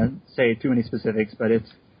don't want to say too many specifics, but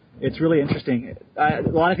it's really interesting. A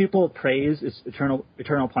lot of people praise its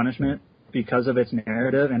Eternal Punishment because of its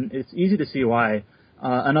narrative, and it's easy to see why.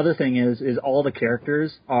 Another thing is all the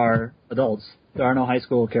characters are adults. There are no high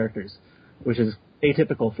school characters, which is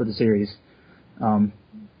atypical for the series. Well,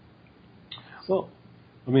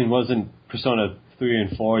 I mean, wasn't Persona 3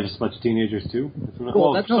 and 4 just a bunch of teenagers too?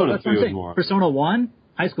 Persona 3 was more. Persona 1,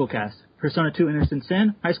 high school cast. Persona 2, Innocent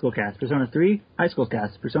Sin, high school cast. Persona 3, high school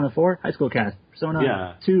cast. Persona 4, high school cast.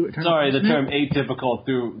 Persona 2, Eternal Punishment. The term atypical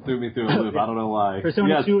threw me through a loop. I don't know why.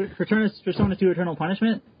 Persona 2, Eternal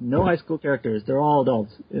Punishment, no high school characters. They're all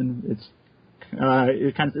adults. And it's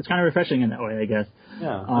kind of refreshing in that way, I guess.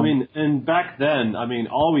 Yeah, and back then,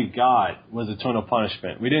 all we got was Eternal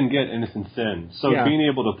Punishment. We didn't get Innocent Sin. So being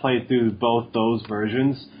able to play through both those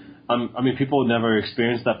versions, people never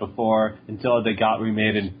experienced that before until they got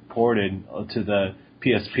remade and ported to the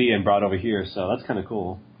PSP and brought over here. So that's kind of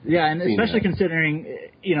cool. Yeah, and especially considering,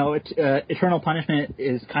 Eternal Punishment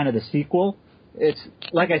is kind of the sequel. It's,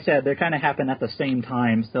 like I said, they kind of happen at the same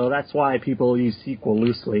time, so that's why people use sequel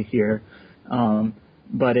loosely here.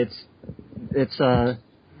 But it's kind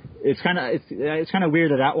of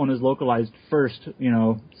weird that one was localized first,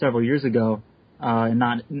 several years ago, and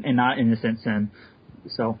not Innocent Sin.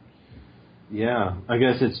 So. Yeah, I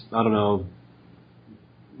guess I don't know.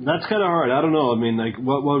 That's kind of hard. I don't know.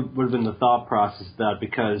 What would have been the thought process of that?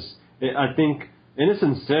 Because I think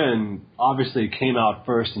Innocent Sin obviously came out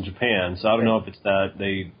first in Japan, so I don't know if it's that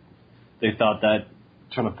they thought that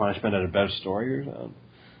Eternal Punishment had a better story or something.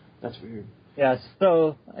 That's weird. Yeah,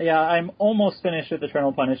 so, I'm almost finished with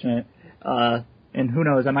Eternal Punishment, and who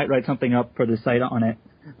knows, I might write something up for the site on it,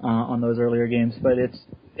 on those earlier games, but it's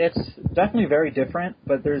definitely very different,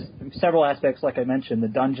 but there's several aspects, like I mentioned, the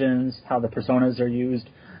dungeons, how the personas are used,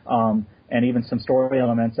 and even some story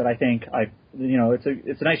elements that I think,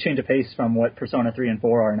 it's a nice change of pace from what Persona 3 and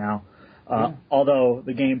 4 are now, although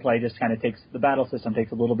the gameplay just kind of the battle system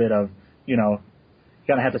takes a little bit of, you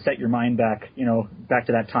kind of have to set your mind back, back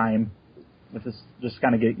to that time. With this, just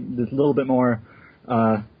kind of get this little bit more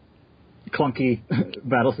clunky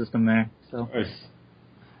battle system there. So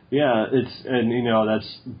yeah,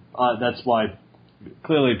 that's why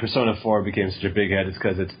clearly Persona 4 became such a big hit. It's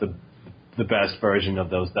because it's the best version of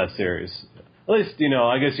that series. At least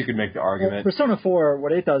I guess you could make the argument. Well, Persona 4,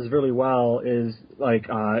 what it does really well is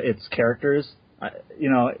its characters.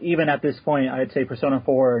 Even at this point, I'd say Persona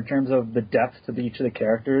 4, in terms of the depth to each of the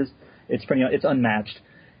characters, it's unmatched.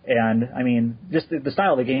 And, just the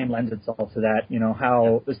style of the game lends itself to that,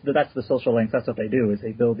 that's the social links, that's what they do, is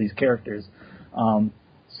they build these characters.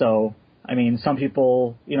 So, some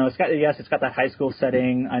people, it's got that high school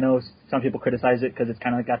setting. I know some people criticize it because it's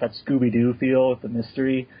kind of got that Scooby-Doo feel with the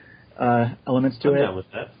mystery elements to it. I'm down with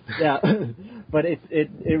that. Yeah, but it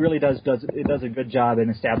really does a good job in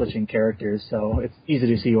establishing characters, so it's easy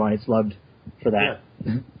to see why it's loved for that.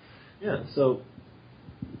 Yeah, so...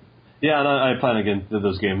 Yeah, and I plan to get into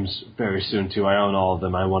those games very soon, too. I own all of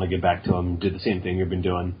them. I want to get back to them, do the same thing you've been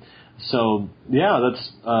doing. So, yeah,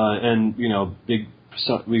 that's,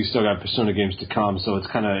 we still got Persona games to come, so it's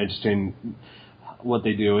kind of interesting what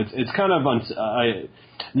they do. It's kind of,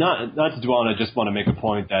 not to dwell on it, I just want to make a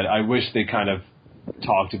point that I wish they kind of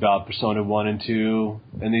talked about Persona 1 and 2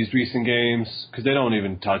 in these recent games, because they don't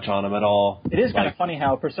even touch on them at all. It is kind of funny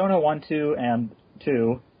how Persona 1, 2, and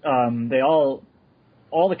 2, they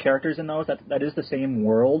all the characters in those, that is the same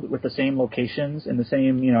world with the same locations and the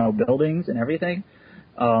same, buildings and everything.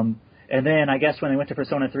 And then I guess when they went to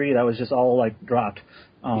Persona 3, that was just all dropped.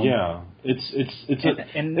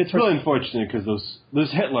 It's really unfortunate because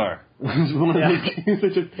those Hitler was one of those games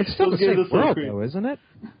that just it's still the same world though, isn't it?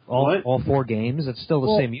 All 4 games, it's still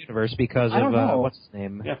the same universe because of what's his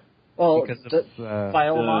name? Yeah. Well, because of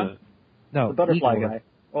Filemon, the butterfly Igor. Guy.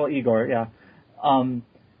 Well, Igor, yeah.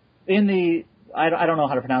 In the I don't know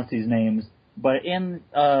how to pronounce these names, but in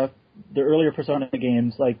the earlier Persona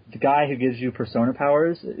games, the guy who gives you Persona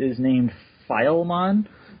powers is named Filemon,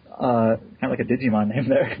 kind of like a Digimon name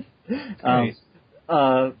there.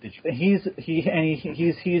 He's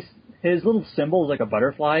his little symbol is like a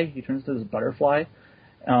butterfly. He turns to this butterfly,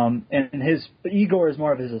 and his Igor is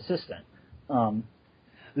more of his assistant.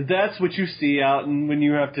 That's what you see out, and when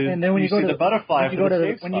you have to, and then when you go to the butterfly, when you go to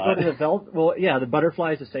the Velvet, the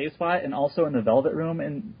butterfly is a save spot, and also in the Velvet Room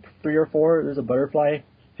in 3 or 4, there's a butterfly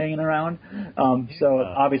hanging around. So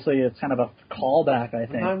obviously it's kind of a callback, I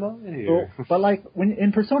think. I'm here. But when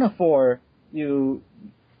in Persona 4,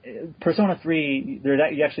 Persona 3,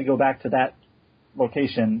 you actually go back to that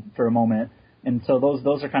location for a moment, and so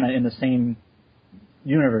those are kind of in the same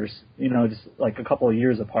universe, just a couple of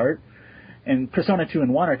years apart. And Persona 2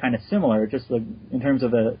 and 1 are kind of similar, just in terms of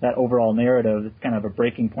that overall narrative. It's kind of a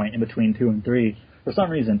breaking point in between 2 and 3 for some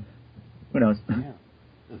reason. Who knows? Yeah.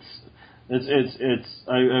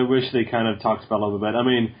 I wish they kind of talked about it a little bit. I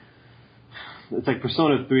mean, it's like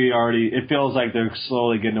Persona 3 already. It feels like they're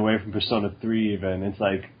slowly getting away from Persona 3. Even it's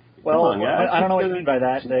like, well, come on, guys. I don't know what you mean by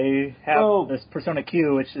that. They have this Persona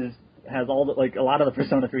Q, which has all a lot of the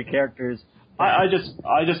Persona 3 characters. I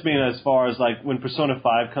just mean as far as like when Persona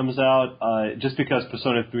 5 comes out, just because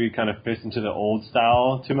Persona 3 kind of fits into the old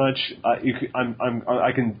style too much,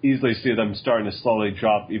 I can easily see them starting to slowly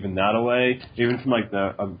drop even that away, even from like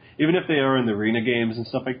even if they are in the arena games and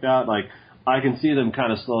stuff like that, like I can see them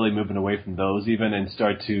kind of slowly moving away from those even and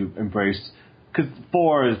start to embrace, because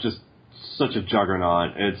 4 is just such a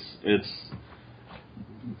juggernaut. It's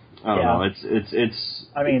I don't know. It's.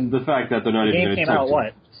 I mean, the fact that they're not even. The game came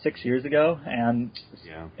out 6 years ago, and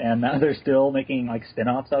now they're still making like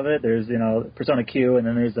spin-offs of it. There's Persona Q, and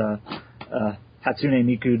then there's a Hatsune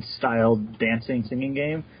Miku style dancing singing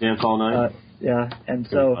game. Dance All Night. Yeah, and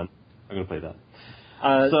so I'm gonna play that.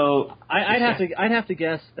 So I'd have to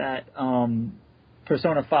guess that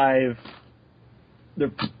Persona 5.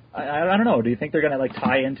 I don't know. Do you think they're gonna like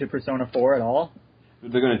tie into Persona 4 at all?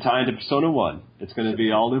 They're going to tie into Persona 1. It's going to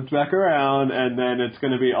be all looped back around, and then it's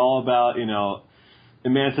going to be all about,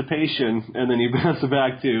 emancipation, and then you bounce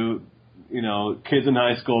back to, kids in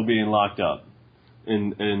high school being locked up.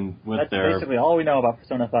 That's basically all we know about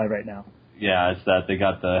Persona 5 right now. Yeah, it's that they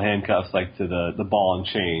got the handcuffs like to the ball and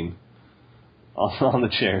chain on the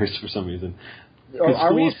chairs for some reason.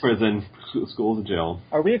 School's prison, school's a jail.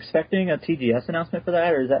 Are we expecting a TGS announcement for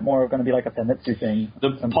that, or is that more going to be like a Famitsu thing?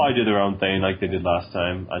 They'll probably do their own thing like they did last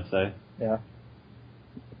time, I'd say. Yeah.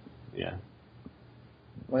 Yeah.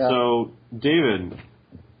 Well, so, David,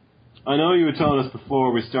 I know you were telling us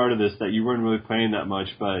before we started this that you weren't really playing that much,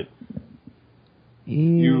 but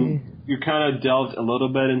you kind of delved a little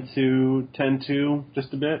bit into 10-2,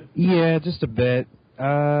 just a bit? Yeah, just a bit.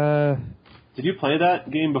 Did you play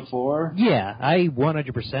that game before? Yeah, I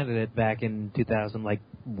 100%ed it back in 2000, like,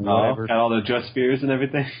 whatever. Got all the Just Spheres and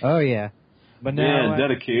everything? Oh, yeah. But now... Man,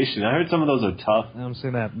 dedication. I heard some of those are tough. I'm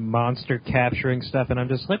seeing that monster capturing stuff, and I'm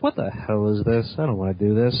just like, what the hell is this? I don't want to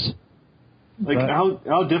do this. Like,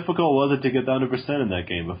 how difficult was it to get the 100% in that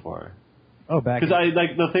game before? Oh, back... Because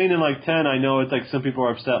the thing in, like, 10, I know it's like some people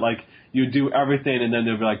are upset, like, you do everything, and then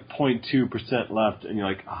there'll be like 0.2% left, and you're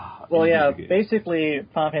like, Well, yeah, basically,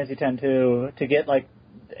 Final Fantasy X-2, to get like,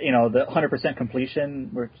 the 100% completion,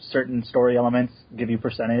 where certain story elements give you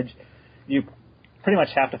percentage, you pretty much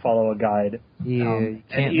have to follow a guide. Yeah, you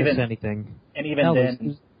can't miss anything. And even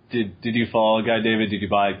then... Did you follow a guide, David? Did you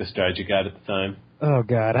buy like, the strategy guide at the time? Oh,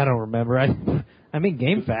 God, I don't remember. I mean,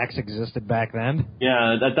 GameFAQs existed back then.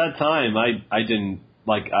 Yeah, at that time, I didn't,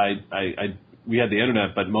 like, we had the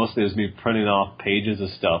internet, but mostly it was me printing off pages of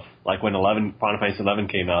stuff. Like when Final Fantasy 11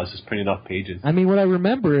 came out, I was just printing off pages. I mean, what I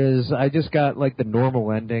remember is I just got like the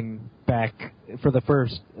normal ending back for the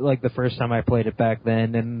first time I played it back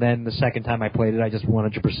then, and then the second time I played it, I just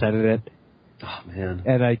 100%ed it. Oh man!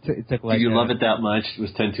 And it took like. Do you love it that much?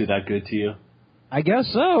 Was 10-2 that good to you? I guess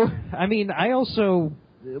so. I mean, I also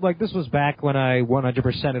like this was back when I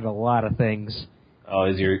 100%ed a lot of things. Oh,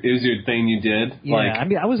 is your thing you did? Yeah, I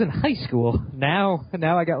mean, I was in high school. Now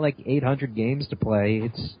I got like 800 games to play.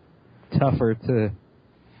 It's tougher to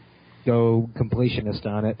go completionist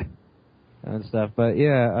on it and stuff. But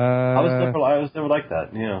yeah, I was never like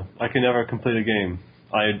that. Yeah, I could never complete a game.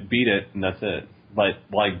 I beat it and that's it. But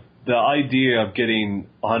like the idea of getting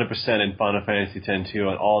 100% in Final Fantasy X-2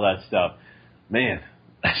 and all that stuff, man.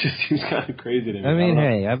 That just seems kind of crazy to me. I mean,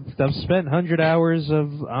 hey, I've spent 100 hours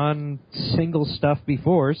on single stuff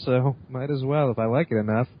before, so might as well if I like it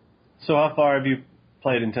enough. So how far have you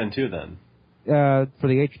played in 10-2 then? For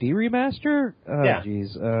the HD remaster? Yeah.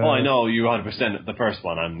 Jeez. Well, I know you 100% the first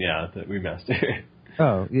one. The remaster.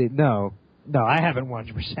 Oh, no, I haven't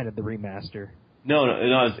 100%ed the remaster.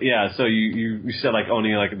 No, yeah. So you said like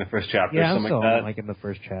only like in the first chapter or something like that. Yeah, like in the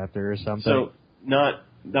first chapter or something. So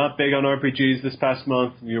not big on RPGs this past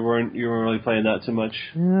month. You weren't really playing that too much.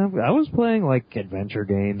 Yeah, I was playing like adventure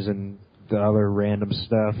games and the other random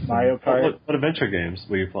stuff. Mario Kart. What adventure games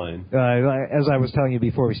were you playing? As I was telling you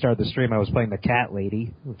before we started the stream, I was playing the Cat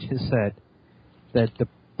Lady, which is that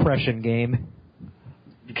depression game.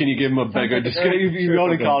 Can you give him a bigger description? You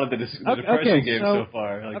only call it the depression game so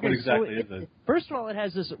far. Like, what exactly is it? First of all, it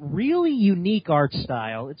has this really unique art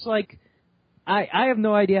style. It's like I have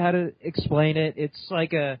no idea how to explain it. It's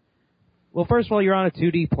like well, first of all, you're on a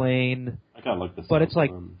 2D plane. I gotta look this up. But it's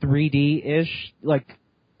like 3D-ish, like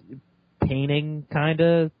painting kind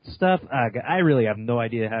of stuff. I really have no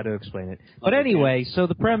idea how to explain it. But anyway, so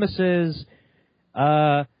the premise is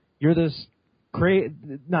you're this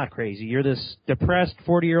not crazy. You're this depressed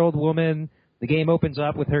 40-year-old woman The game opens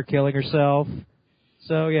up with her killing herself.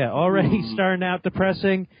 So, yeah, already starting out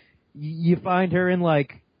depressing. You find her in,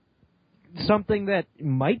 like, something that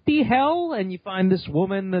might be hell, and you find this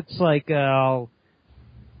woman that's, like,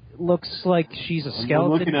 looks like she's a skeleton.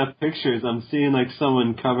 I'm looking at pictures. I'm seeing, like,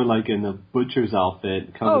 someone covered, like, in a butcher's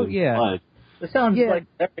outfit, covered in blood. It sounds like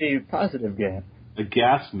a very positive game. A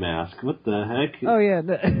gas mask. What the heck? Oh, yeah.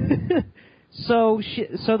 So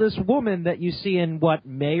this woman that you see in what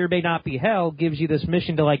may or may not be hell gives you this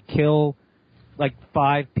mission to, like, kill, like,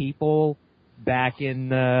 5 people back in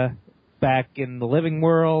the living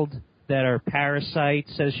world that are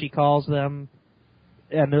parasites, as she calls them.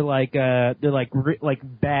 And they're like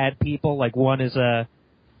bad people. Like one is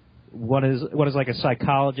like a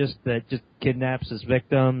psychologist that just kidnaps his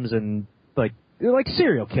victims, and like they're like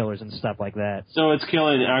serial killers and stuff like that. So it's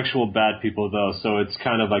killing actual bad people though. So it's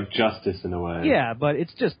kind of like justice in a way. Yeah, but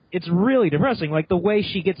it's really depressing. Like the way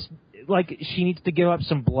she gets, like she needs to give up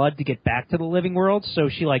some blood to get back to the living world, so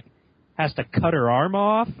she like has to cut her arm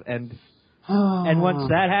off and. And once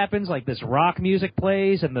that happens, like this rock music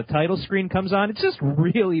plays and the title screen comes on, it's just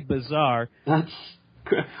really bizarre. That's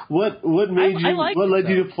what made you? What led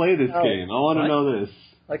you to play this game? I want to know this.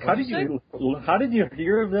 Like, how did you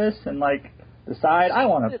hear of this and like decide I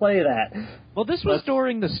want to play that? Well, this was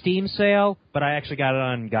during the Steam sale, but I actually got it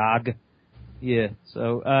on GOG. Yeah,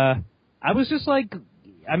 so I was just like,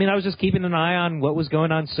 I was just keeping an eye on what was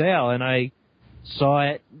going on sale, and I saw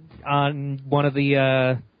it on one of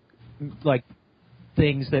the. Like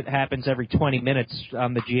things that happens every 20 minutes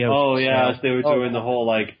on the Geo. Oh yeah, they were doing the whole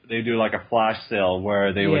like they do like a flash sale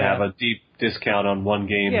where they would have a deep discount on one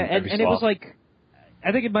game. Yeah, and it was like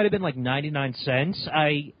I think it might have been like 99 cents.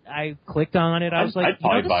 I clicked on it. I was like,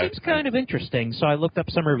 this seems kind of interesting. So I looked up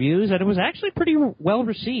some reviews, and it was actually pretty well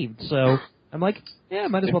received. So I'm like, yeah,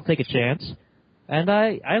 might as well take a chance. And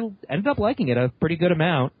I ended up liking it a pretty good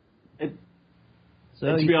amount.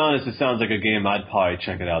 So to be honest, it sounds like a game I'd probably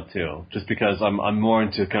check it out too, just because I'm more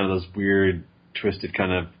into kind of those weird, twisted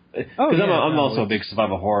kind of. Because I'm also a big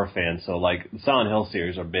survival horror fan, so like the Silent Hill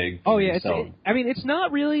series are big. Oh yeah, it's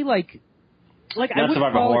not really like not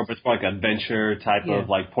survival horror, but it's more like adventure type of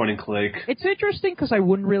like point and click. It's interesting because I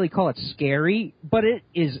wouldn't really call it scary, but it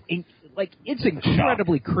is it's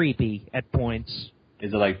incredibly creepy at points.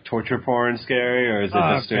 Is it like torture porn scary, or is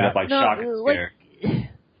it just straight up like shock and scare?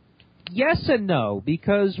 Yes and no,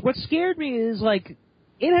 because what scared me is like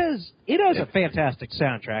it has a fantastic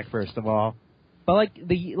soundtrack first of all, but like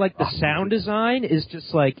the sound design is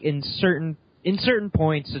just like in certain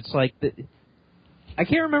points it's like I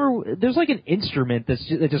can't remember. There's like an instrument that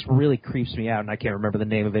just really creeps me out, and I can't remember the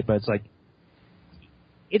name of it, but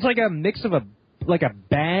it's like a mix of a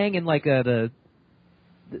bang and like the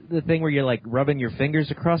thing where you're like rubbing your fingers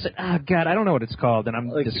across it. Oh God, I don't know what it's called, and I'm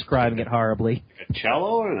describing it horribly. Like a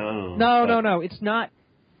cello? Or no, it's not.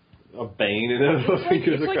 A bane and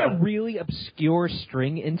it's like a really obscure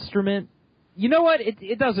string instrument. You know what?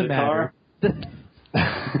 It doesn't matter.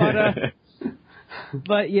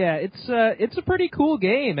 But yeah, it's a pretty cool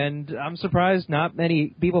game, and I'm surprised not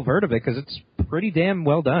many people have heard of it because it's pretty damn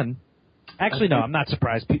well done. Actually, no, I'm not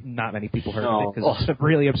surprised not many people heard of it because it's a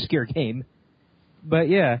really obscure game. But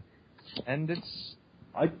yeah, and it's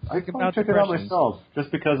I can check it out myself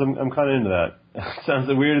just because I'm kind of into that. Sounds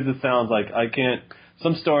as weird as it sounds. Like I can't.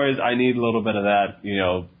 Some stories I need a little bit of that,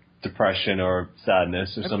 depression or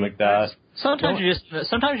sadness or something like that. Sometimes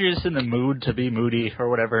you're just in the mood to be moody or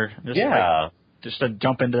whatever. Just to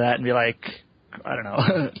jump into that and be like, I don't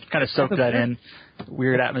know, kind of soak that in.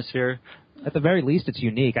 Weird atmosphere. At the very least, it's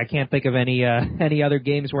unique. I can't think of any other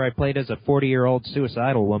games where I played as a 40-year-old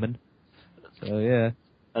suicidal woman. So yeah,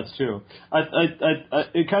 that's true.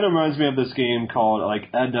 It kind of reminds me of this game called like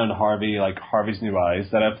Edna and Harvey, like Harvey's New Eyes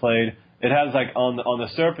that I played. It has like on the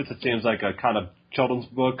surface it seems like a kind of children's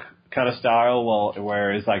book kind of style,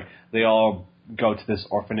 where it's like they all go to this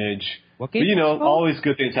orphanage. What game? But always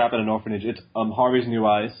good things happen in an orphanage. It's Harvey's New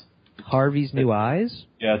Eyes. Harvey's New Eyes?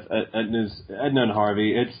 Yeah, it's Edna and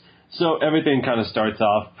Harvey. So everything kind of starts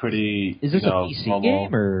off pretty. Is this a PC normal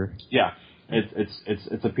game or? Yeah.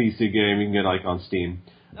 It's a PC game. You can get like on Steam.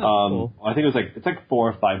 Cool. I think it's like $4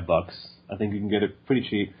 or $5. I think you can get it pretty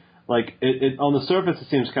cheap. Like it on the surface, it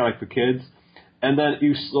seems kind of like for kids, and then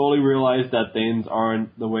you slowly realize that things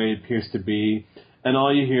aren't the way it appears to be, and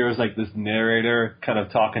all you hear is like this narrator kind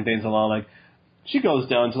of talking things along. Like she goes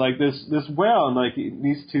down to like this well and like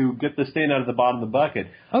needs to get the stain out of the bottom of the bucket.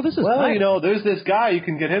 Oh, this is nice. There's this guy you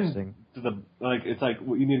can get him to the it's like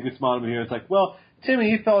you need to get some out of here. It's like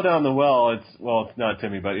Timmy, he fell down the well. It's not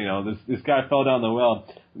Timmy, but this guy fell down the well.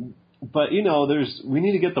 But we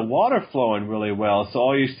need to get the water flowing really well. So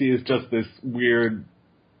all you see is just this weird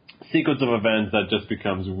sequence of events that just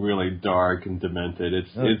becomes really dark and demented.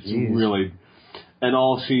 It's really, and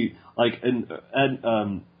all she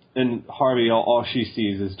and Harvey, all she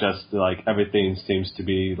sees is just like everything seems to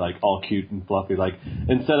be like all cute and fluffy. Like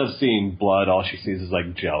instead of seeing blood, all she sees is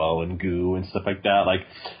like Jello and goo and stuff like that. Like,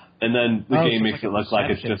 and then the game makes it look like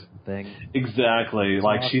it's just thing. Exactly.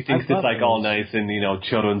 Like she thinks it's like all nice and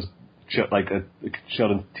children's like a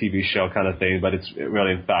children's TV show kind of thing, but it's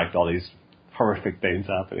really in fact all these horrific things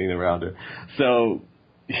happening around her. So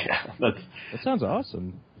yeah, that sounds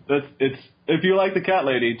awesome. It's if you like the cat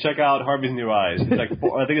lady, check out Harvey's New Eyes. It's like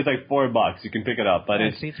I think it's like $4. You can pick it up, but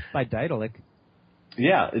it's by Daedalic.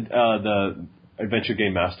 Yeah, the Adventure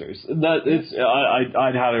Game Masters.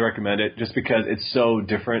 I'd highly recommend it just because it's so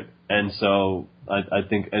different, and so I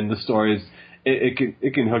think and the stories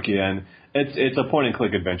it can hook you in. It's a point and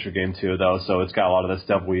click adventure game too, though, so it's got a lot of the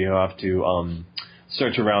stuff where you have to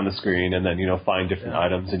search around the screen and then find different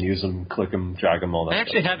items and use them, click them, drag them, all that. I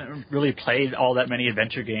actually haven't really played all that many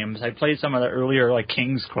adventure games. I played some of the earlier like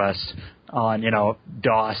King's Quest on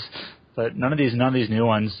DOS, but none of these new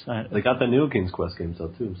ones. They got the new King's Quest games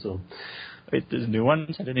out too. So wait, there's new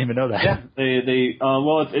ones? I didn't even know that. Yeah,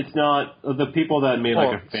 it's not the people that made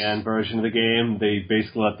like a fan version of the game. They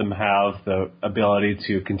basically let them have the ability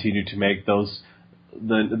to continue to make those.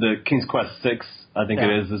 The King's Quest 6, I think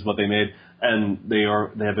it is what they made. And they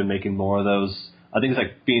have been making more of those. I think it's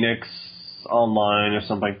like Phoenix Online or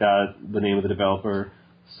something like that, the name of the developer.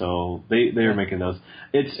 So they are making those.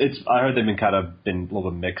 I heard they've been a little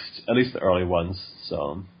bit mixed, at least the early ones.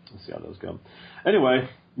 So let's see how those go. Anyway,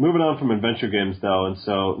 moving on from adventure games though, and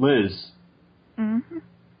so Liz,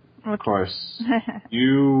 of course,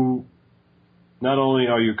 you not only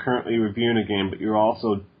are you currently reviewing a game, but you're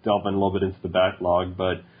also delving a little bit into the backlog,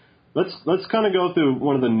 but Let's kind of go through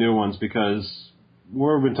one of the new ones because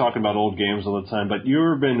we've been talking about old games all the time, but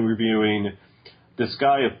you've been reviewing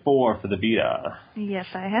Disgaea 4 for the Vita. Yes,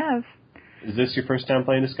 I have. Is this your first time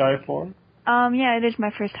playing Disgaea 4? Yeah, it is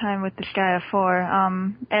my first time with Disgaea 4.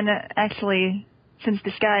 And actually, since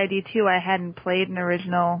Disgaea D2, I hadn't played an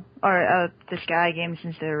original or a Disgaea game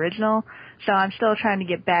since the original, so I'm still trying to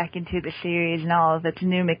get back into the series and all of its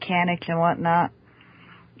new mechanics and whatnot.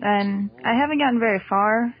 And I haven't gotten very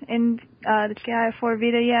far in the Disgaea 4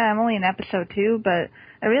 Vita yet. I'm only in episode 2, but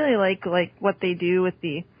I really like what they do with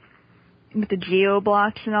the geo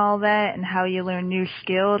blocks and all that, and how you learn new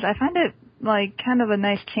skills. I find it like kind of a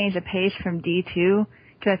nice change of pace from D2,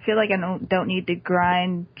 because I feel like I don't need to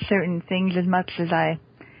grind certain things as much as I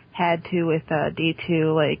had to with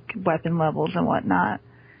D2, like weapon levels and whatnot.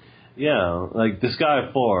 Yeah, like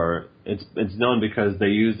Disgaea 4, it's known because they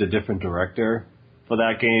used a different director for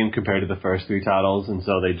that game compared to the first 3 titles, and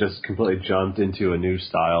so they just completely jumped into a new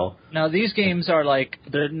style. Now, these games are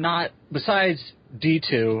they're not, besides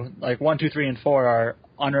D2, like 1, 2, 3, and 4 are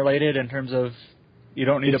unrelated in terms of you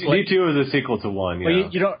don't need to play... D2 is a sequel to 1, yeah.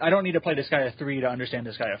 But I don't need to play Disgaea 3 to understand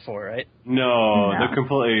Disgaea 4, right? No. They're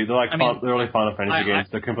completely, they're early Final Fantasy games,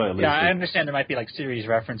 they're completely... Yeah, I understand there might be series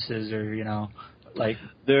references or,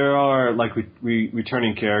 There are,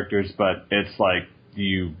 returning characters, but it's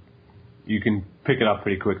you can pick it up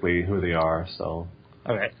pretty quickly who they are, so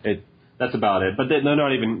okay. That's about it. But they're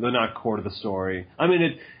not core to the story. I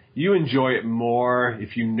mean, you enjoy it more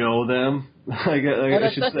if you know them.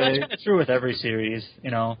 I should say that's kind of true with every series,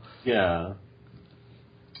 Yeah.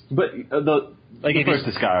 But the first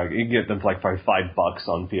Disgaea, you can get them for probably $5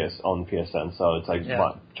 on PSN. So it's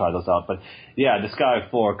try those out. But yeah, Disgaea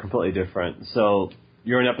 4 completely different. So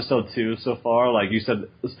you're in episode 2 so far. Like you said,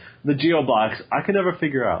 the geo blocks I can never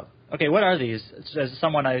figure out. Okay, what are these? As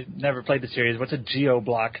someone I never played the series, what's a geo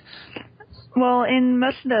block? Well, in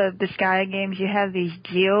most of the Disgaea games, you have these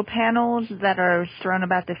geo panels that are thrown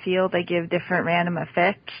about the field. They give different random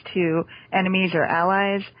effects to enemies or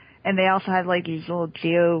allies, and they also have these little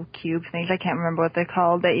geo cube things. I can't remember what they're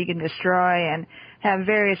called, that you can destroy and have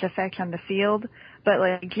various effects on the field.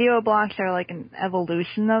 But geo blocks are an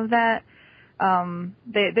evolution of that.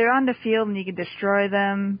 They're on the field and you can destroy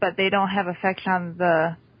them, but they don't have effects on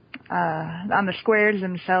the squares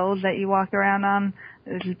themselves that you walk around on.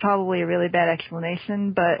 This is probably a really bad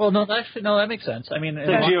explanation, but... Well, no, that makes sense. I mean...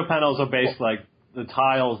 The geo panels are based the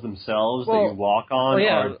tiles themselves that you walk on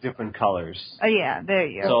are different colors. Oh, yeah, there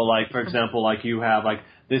you go. So, for example, you have,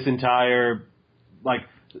 this entire...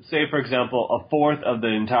 say, for example, a fourth of the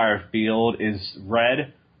entire field is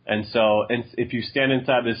red, and so if you stand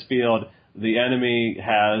inside this field, the enemy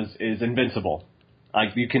is invincible.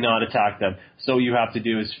 You cannot attack them. So what you have to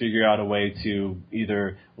do is figure out a way to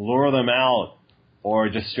either lure them out or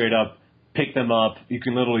just straight up pick them up. You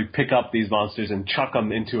can literally pick up these monsters and chuck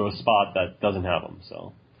them into a spot that doesn't have them.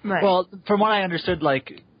 So. Right. Well, from what I understood,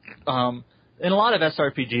 like in a lot of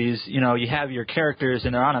SRPGs, you have your characters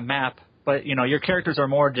and they're on a map, but your characters are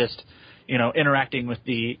more just interacting with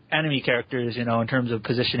the enemy characters, in terms of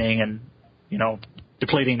positioning and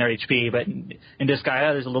depleting their HP. But in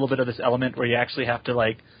Disgaea, there's a little bit of this element where you actually have to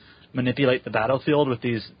like manipulate the battlefield with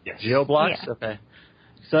these geoblocks. Yeah. Okay.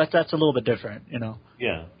 So that's a little bit different,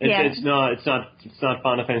 Yeah, it's not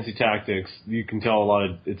Final Fantasy Tactics. You can tell a lot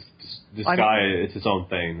of it's it's its own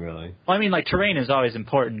thing, really. Well, I mean, like terrain is always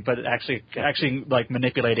important, but actually like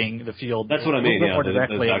manipulating the field. That's what I mean. Yeah,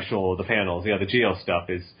 the panels. Yeah, the geo stuff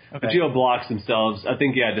is the geo blocks themselves. I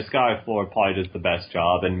think Disgaea 4 probably does the best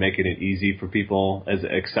job in making it easy for people as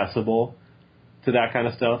accessible to that kind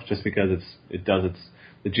of stuff. Just because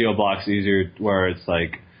the geo blocks easier, where it's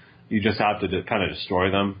like. You just have to kind of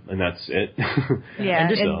destroy them, and that's it. Yeah,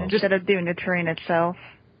 instead of doing the terrain itself.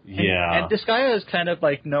 Yeah. And Disgaea is kind of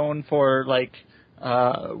like known for like,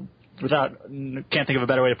 can't think of a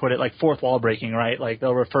better way to put it, like fourth wall breaking, right? Like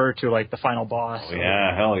they'll refer to like the final boss. Oh,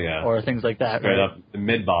 yeah, hell yeah. Or things like that. Straight up the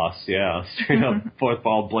mid boss, yeah. Straight up fourth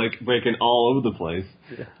wall breaking all over the place.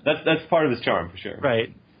 Yeah. That's part of its charm for sure.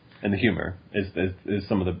 Right. And the humor is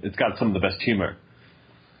it's got some of the best humor.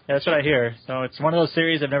 Yeah, that's what I hear. So it's one of those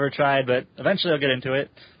series I've never tried, but eventually I'll get into it.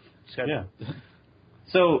 Yeah.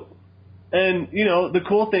 So, and, the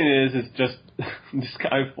cool thing is just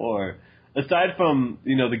Disgaea 4, aside from,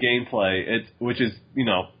 the gameplay, which is,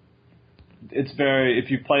 it's very, if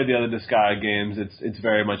you play the other Disgaea games, it's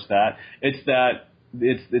very much that. It's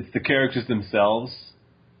the characters themselves.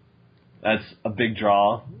 That's a big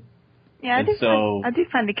draw. Yeah, I do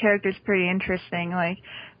find the characters pretty interesting, like,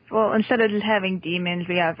 well, instead of just having demons,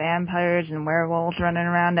 we have vampires and werewolves running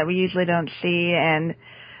around that we usually don't see, and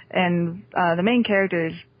the main character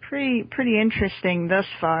is pretty interesting thus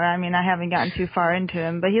far. I mean, I haven't gotten too far into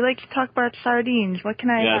him, but he likes to talk about sardines. What can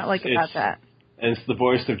I not like about that? And it's the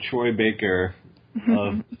voice of Troy Baker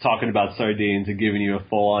of talking about sardines and giving you a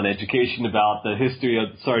full-on education about the history of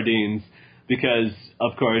sardines, because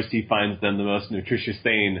of course he finds them the most nutritious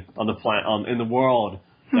thing on the planet, in the world.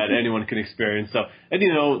 That anyone can experience. So, and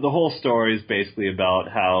the whole story is basically about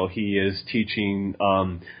how he is teaching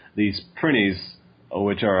these Prinnies,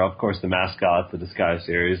 which are of course the mascots of the Disgaea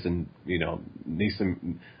series, and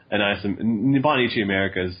Nissan and Bon-Ichi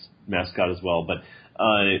America's mascot as well. But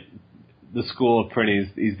the school of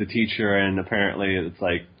Prinnies, he's the teacher, and apparently it's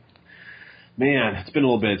like, man, it's been a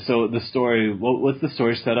little bit. So the story, what's the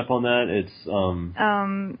story set up on that? It's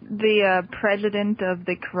the president of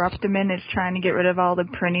the Corruptiment is trying to get rid of all the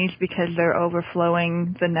Prinnies because they're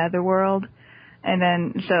overflowing the Netherworld, and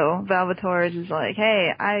then so Valvatore is like,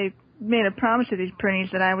 hey, I made a promise to these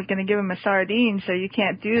Prinnies that I was going to give them a sardine, so you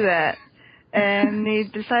can't do that, and he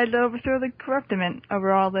decided to overthrow the Corruptiment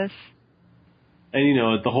over all this. And,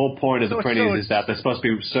 the whole point of the Prinnies is that they're supposed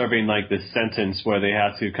to be serving, like, this sentence where they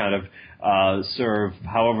have to kind of serve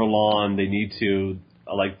however long they need to,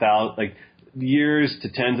 like years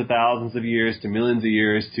to tens of thousands of years to millions of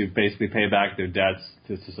years to basically pay back their debts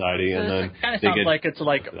to society. So and then it kind of sounds like it's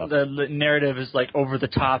like the narrative is, like, over the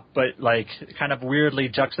top, but, like, kind of weirdly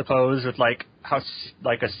juxtaposed with, like, how,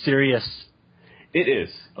 like, a serious... It is.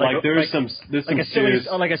 There's some serious...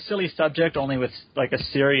 Like a silly subject, only with, like, a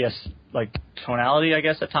serious, like, tonality, I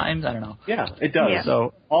guess, at times. I don't know. Yeah, it does. Yeah.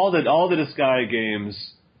 So all the Disgaea games,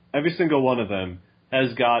 every single one of them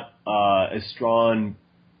has got a strong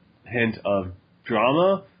hint of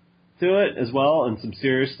drama to it as well, and some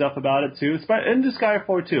serious stuff about it, too. In Disgaea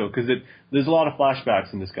 4, too, because there's a lot of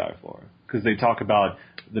flashbacks in Disgaea 4, because they talk about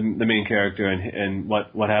the main character and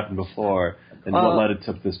what happened before and what led it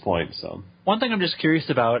to this point, so... One thing I'm just curious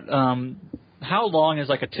about, how long is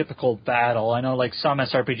like a typical battle? I know like some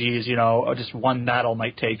SRPGs, just one battle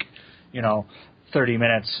might take, 30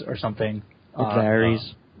 minutes or something. It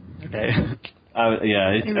varies. Okay.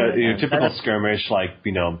 Your typical skirmish, like,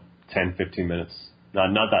 10, 15 minutes.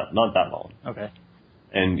 Not that long. Okay.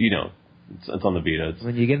 And, it's on the Vita.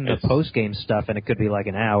 When you get into post-game stuff, and it could be like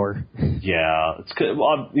an hour. Yeah.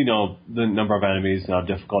 The number of enemies and how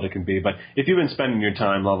difficult it can be. But if you've been spending your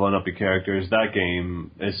time leveling up your characters, that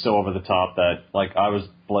game is so over the top that, like, I was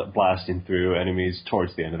blasting through enemies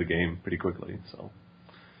towards the end of the game pretty quickly, so...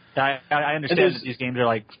 I understand that these games are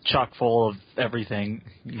like chock full of everything.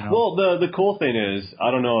 Well, the cool thing is,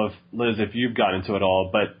 I don't know if Liz, if you've gotten into it all,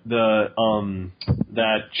 but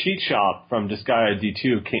that cheat shop from Disgaea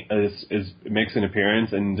D2 makes an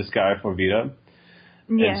appearance in Disgaea for Vita.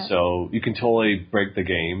 Yeah. And so you can totally break the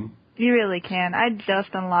game You really can. I just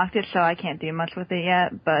unlocked it, so I can't do much with it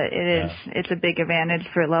yet. But it's a big advantage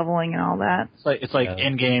for leveling and all that. It's like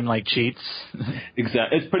in-game like cheats.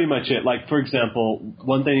 Exactly. It's pretty much it. Like for example,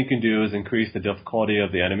 one thing you can do is increase the difficulty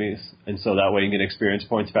of the enemies, and so that way you can get experience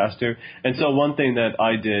points faster. And so one thing that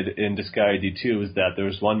I did in Disgaea D2 is that there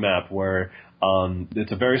was one map where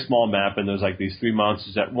it's a very small map, and there's like these 3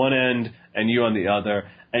 monsters at one end and you on the other.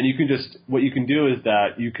 And you can what you can do is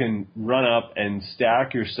that you can run up and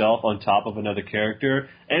stack yourself on top of another character,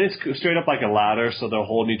 and it's straight up like a ladder, so they're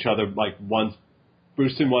holding each other, like one's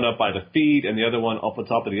boosting one up by the feet and the other one up on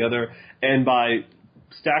top of the other. And by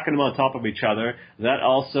stacking them on top of each other, that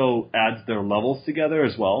also adds their levels together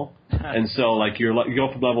as well. And so like you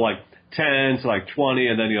go from level like 10 to like 20,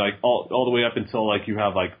 and then you're like all the way up until like you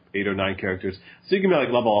have like 8 or 9 characters. So you can be like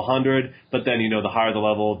level 100, but then the higher the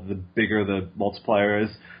level, the bigger the multiplier is.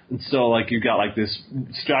 And so like you got like this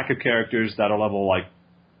stack of characters that are level like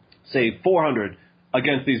say 400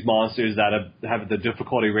 against these monsters that have the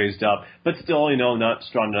difficulty raised up, but still not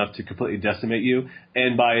strong enough to completely decimate you.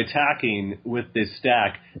 And by attacking with this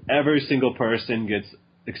stack, every single person gets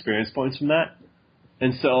experience points from that.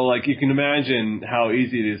 And so, like, you can imagine how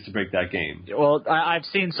easy it is to break that game. Well, I've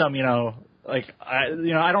seen some, I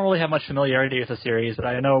don't really have much familiarity with the series, but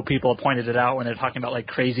I know people have pointed it out when they're talking about, like,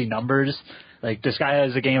 crazy numbers. Like, Disgaea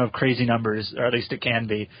is a game of crazy numbers, or at least it can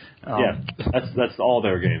be. That's all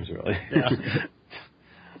their games, really. Yeah.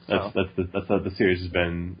 That's how the series has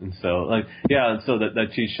been. And so, so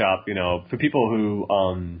that cheat shop, for people who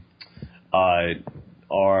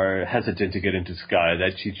are hesitant to get into Sky,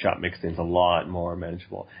 that cheat shop makes things a lot more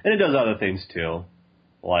manageable. And it does other things too.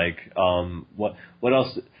 Like, what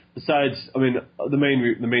else besides, I mean, the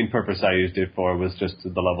main purpose I used it for was just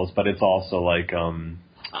the levels, but it's also like,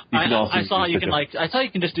 I saw you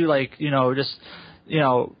can just do like,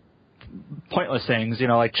 pointless things,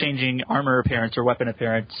 like changing armor appearance or weapon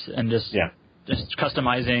appearance and just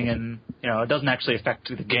customizing, and, it doesn't actually affect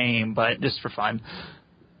the game, but just for fun.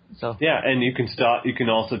 So. Yeah, and you can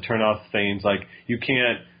also turn off things like you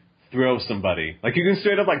can't throw somebody. Like you can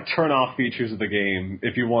straight up like turn off features of the game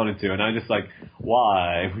if you wanted to. And I just like,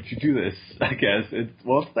 why would you do this? I guess it's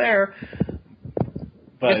there.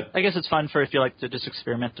 But I guess it's fun for if you like to just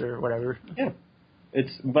experiment or whatever. Yeah.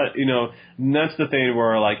 But that's the thing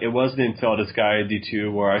where like it wasn't until Disgaea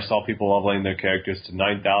D2 where I saw people leveling their characters to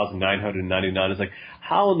 9,999. It's like,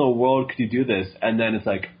 how in the world could you do this? And then it's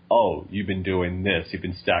like, oh, you've been doing this. You've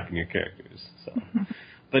been stacking your characters. So,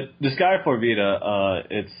 but Disgaea 4 Vita,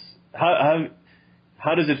 it's how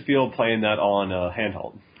does it feel playing that on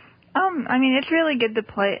handheld? I mean, it's really good to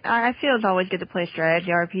play. I feel it's always good to play strategy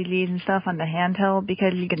RPGs and stuff on the handheld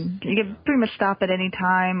because you can pretty much stop at any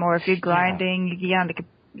time, or if you're grinding, you can get on the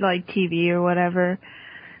like TV or whatever.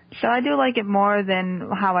 So I do like it more than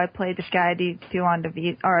how I played Disgaea D2 on the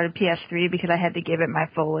PS3 because I had to give it my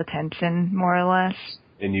full attention, more or less.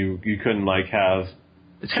 And you couldn't like have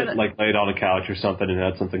like laid on a couch or something and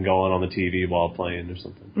had something going on the TV while playing or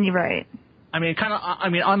something. You're right.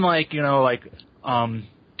 Unlike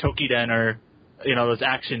Tokiden or those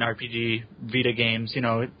action RPG Vita games,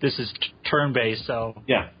 this is turn-based, so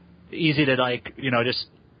easy to just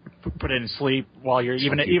put it in sleep while you're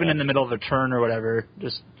even in the middle of a turn or whatever,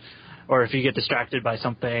 or if you get distracted by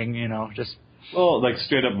something, like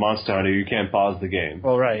straight up Monster Hunter, you can't pause the game.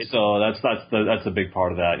 Well, right. So that's a big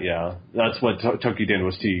part of that. Yeah, that's what Tokiden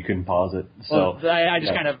was too. You couldn't pause it. So I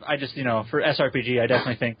just for SRPG, I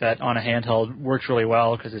definitely think that on a handheld works really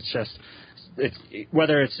well because it's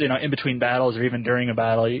whether it's in between battles or even during a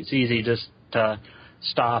battle, it's easy just to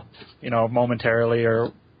stop momentarily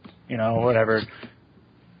or whatever.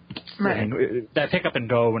 Right. That pick up and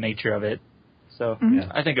go nature of it. So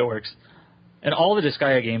I think it works. And all the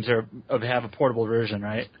Disgaea games have a portable version,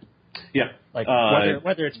 right? Yeah. Like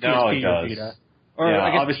whether it's PSP or Vita, or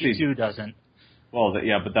I guess obviously P2 doesn't. Well,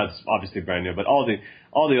 but that's obviously brand new. But all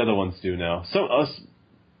the other ones do now. So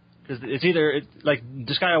because it's either like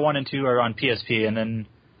Disgaea 1 and 2 are on PSP, and then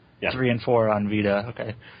 3 and 4 are on Vita.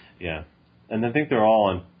 Okay. Yeah, and I think they're all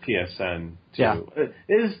on PSN too. Yeah.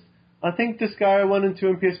 I think Disgaea 1 and 2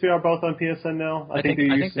 and PSP are both on PSN now. I think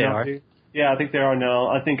they are. Yeah, I think they are now.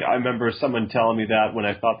 I think I remember someone telling me that when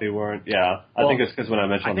I thought they weren't. Yeah, I think it's because when I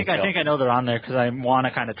mentioned. I think I know they're on there because I want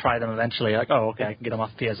to kind of try them eventually. Like, oh, okay, I can get them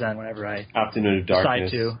off PSN whenever I Afternoon of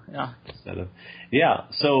Darkness. Decide to. Yeah.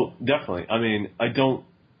 So definitely. I mean, I don't.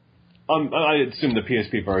 I assume the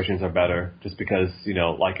PSP versions are better, just because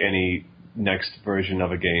like any next version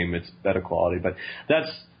of a game, it's better quality. But that's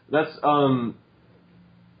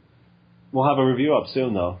we'll have a review up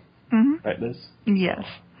soon, though. Mm-hmm. Right, Liz? Yes.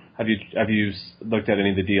 have you looked at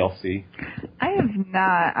any of the DLC? I have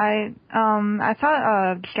not. I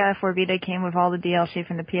thought Sky 4 Vita came with all the DLC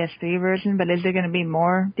from the PS3 version, but is there going to be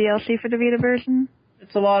more DLC for the Vita version?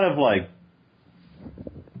 It's a lot of like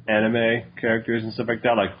anime characters and stuff like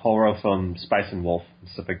that, like Horo from Spice and Wolf and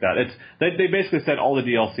stuff like that. They basically said all the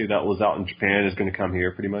DLC that was out in Japan is going to come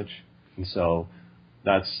here pretty much, and so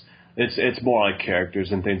it's more like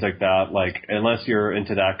characters and things like that. Like unless you're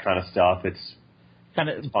into that kind of stuff, it's kind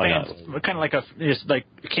of like just like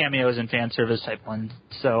cameos and fan service type ones.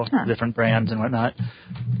 So different brands and whatnot.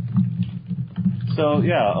 So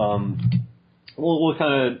yeah, we'll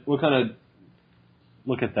kind of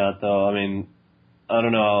look at that though. I mean, I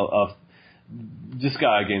don't know.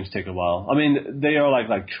 Disgaea games take a while. I mean, they are like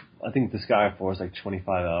I think Disgaea 4 is like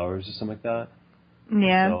 25 hours or something like that.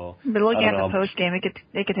 Yeah, so, but looking at the post game, it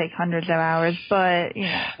could take hundreds of hours. But you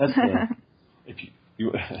know, that's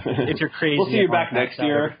if you're crazy. We'll see you back next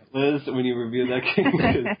year, Liz, when you review that game.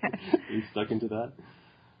 You stuck into that.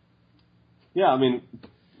 Yeah, I mean,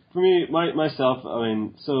 for me, myself, I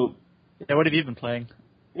mean, so. Yeah, what have you been playing?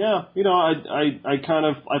 Yeah, you know, I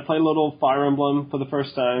played a little Fire Emblem for the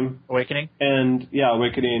first time. Awakening? And, yeah,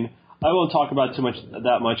 Awakening. I won't talk about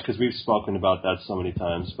that much because we've spoken about that so many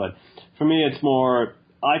times. But for me, it's more,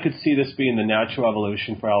 I could see this being the natural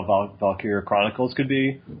evolution for how Valkyria Chronicles could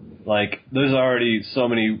be. Like, there's already so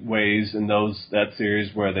many ways in that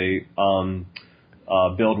series where they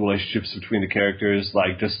build relationships between the characters,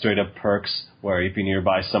 like just straight up perks, where if you're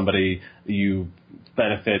nearby somebody, you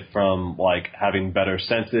benefit from like having better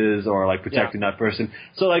senses or like protecting that person.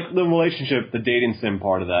 So like the relationship, the dating sim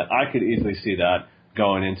part of that, I could easily see that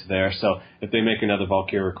going into there. So if they make another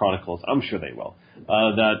Valkyria Chronicles, I'm sure they will.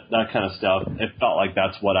 That kind of stuff. It felt like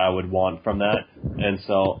that's what I would want from that. And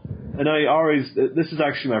this is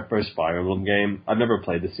actually my first Fire Emblem game. I've never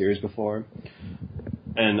played the series before.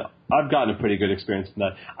 And I've gotten a pretty good experience from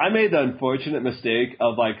that. I made the unfortunate mistake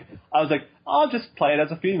of I was like, I'll just play it as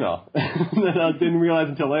a female. And then I didn't realize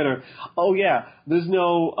until later, oh yeah, there's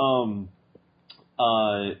no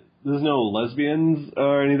lesbians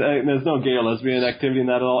or anything. There's no gay or lesbian activity in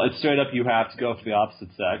that at all. It's straight up you have to go for the opposite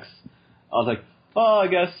sex. I was like, oh, I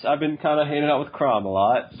guess I've been kind of hanging out with Crom a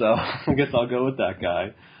lot, so I guess I'll go with that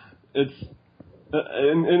guy.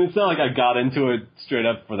 And it's not like I got into it straight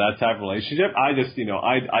up for that type of relationship. I just,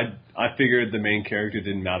 I figured the main character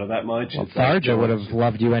didn't matter that much. Well, Tharja would have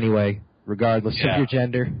loved you anyway, regardless of your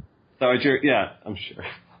gender. Tharja, yeah, I'm sure.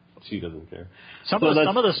 She doesn't care. Some of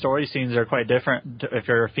the story scenes are quite different if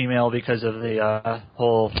you're a female because of the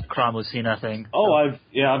whole Crom Lucina thing. Oh, I've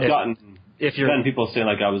gotten people saying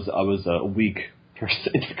like I was a weak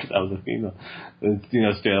person because I was a female.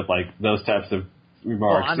 It's, straight up like those types of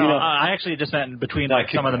remarks. Well, I actually just meant between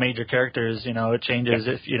some of the major characters. It changes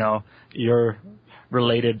if you're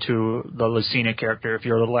related to the Lucina character, if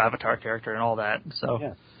you're a little Avatar character and all that. So.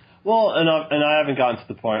 Yeah. Well, and I haven't gotten to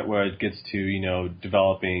the point where it gets to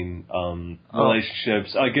developing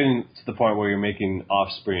relationships, getting to the point where you're making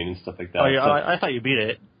offspring and stuff like that. Oh, yeah, so, I thought you beat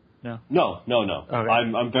it. No. Okay.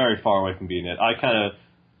 I'm very far away from beating it.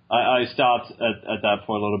 I stopped at that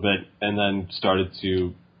point a little bit and then started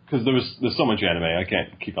to, because there's so much anime, I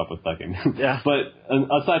can't keep up with that game. Yeah. But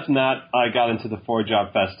aside from that, I got into the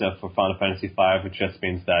 4-job festa for Final Fantasy V, which just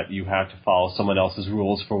means that you have to follow someone else's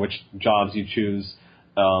rules for which jobs you choose.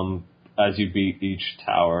 As you beat each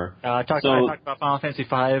tower. I talked about Final Fantasy V.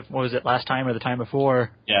 What was it, last time or the time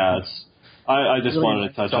before? Yeah, I just really wanted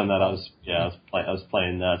to touch on that. I was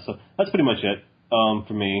playing that, so that's pretty much it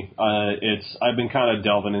for me. I've been kind of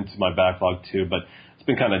delving into my backlog too, but it's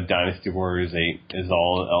been kind of Dynasty Warriors 8 is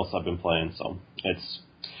all else I've been playing. So it's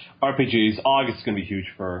RPGs. August is going to be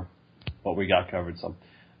huge for what we got covered. So,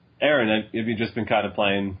 Aaron, have you just been kind of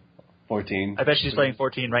playing 14? I bet she's playing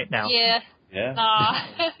 14 right now. Yeah. Yeah.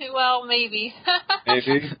 Well, maybe. Maybe.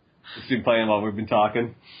 You've been playing while we've been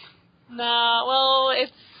talking. Nah. Well,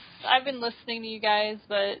 I've been listening to you guys,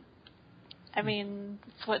 but I mean,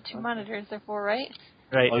 it's what 2 monitors are for, right?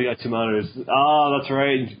 Right. Oh, you got 2 monitors. Oh, that's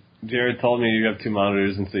right. Jared told me you have 2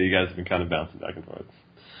 monitors, and so you guys have been kind of bouncing back and forth.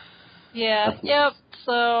 Yeah. That's yep. Nice.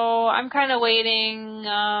 So I'm kind of waiting.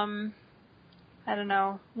 I don't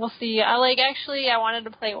know. We'll see. I wanted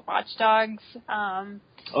to play Watch Dogs.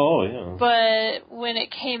 Oh, yeah. But when it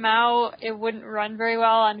came out, it wouldn't run very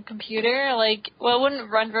well on a computer. It wouldn't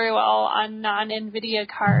run very well on non-NVIDIA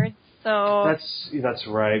cards. So that's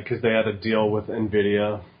right, because they had a deal with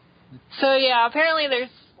NVIDIA. So, yeah, apparently there's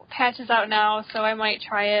patches out now, so I might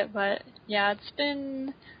try it. But, yeah, it's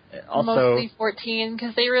been mostly 14,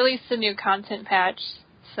 because they released a new content patch.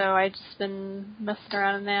 So I've just been messing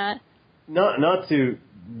around in that. Not to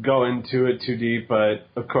go into it too deep, but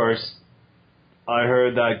of course, I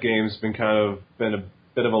heard that game's been a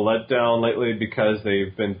bit of a letdown lately because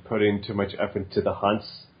they've been putting too much effort into the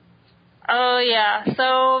hunts. Oh yeah.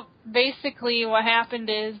 So basically, what happened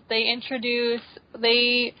is they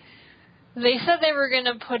said they were going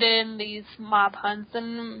to put in these mob hunts,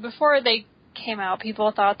 and before they came out,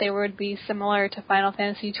 people thought they would be similar to Final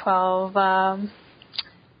Fantasy XII.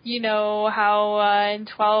 You know how in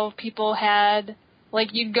 12 people had,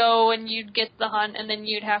 like, you'd go and you'd get the hunt, and then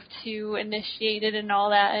you'd have to initiate it and all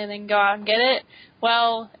that, and then go out and get it?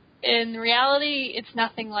 Well, in reality, it's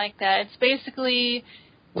nothing like that. It's basically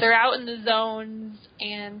they're out in the zones,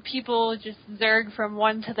 and people just zerg from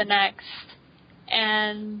one to the next,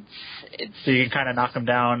 and it's... So you can kind of knock them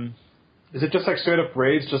down. Is it just like straight up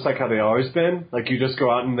raids, just like how they always been? Like you just go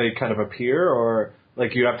out and they kind of appear, or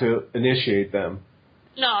like you have to initiate them?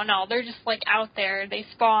 No, they're just like out there. They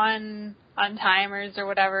spawn on timers or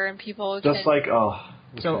whatever, and people just can... like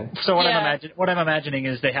Okay. So what I'm imagining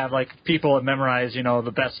is they have like people that memorize,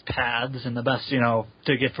 the best paths and the best,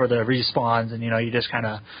 to get for the respawns, and you just kind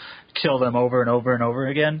of kill them over and over and over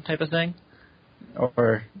again, type of thing.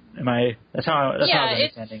 Or am I? That's how I'm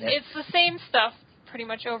understanding it. It's the same stuff pretty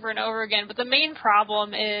much over and over again. But the main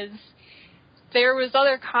problem is there was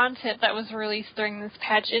other content that was released during this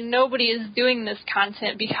patch, and nobody is doing this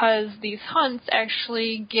content because these hunts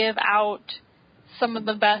actually give out some of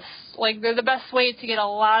the best, like, they're the best way to get a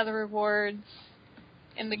lot of the rewards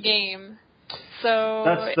in the game. So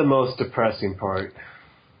that's the most depressing part.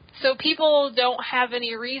 So people don't have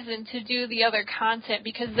any reason to do the other content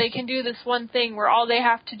because they can do this one thing where all they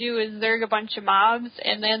have to do is zerg a bunch of mobs,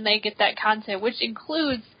 and then they get that content, which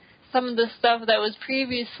includes some of the stuff that was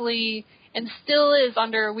previously and still is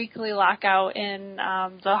under a weekly lockout in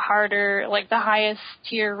the harder, like the highest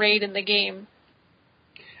tier raid in the game.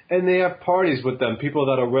 And they have parties with them, people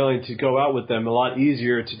that are willing to go out with them. A lot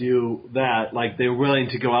easier to do that. Like, they're willing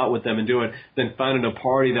to go out with them and do it than finding a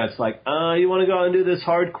party that's like, you want to go out and do this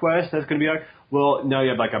hard quest? That's going to be hard. Well, now you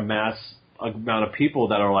have like a mass amount of people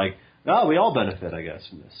that are like, we all benefit, I guess,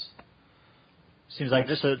 from this. Seems like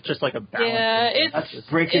just like a balance. Yeah, it's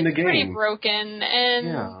breaking the game. It's pretty broken,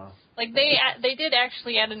 and like they did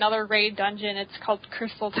actually add another raid dungeon. It's called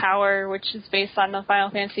Crystal Tower, which is based on the Final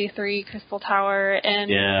Fantasy III Crystal Tower. And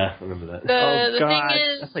yeah, I remember that.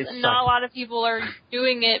 The thing is, not a lot of people are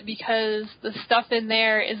doing it because the stuff in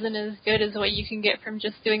there isn't as good as what you can get from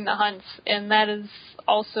just doing the hunts, and that is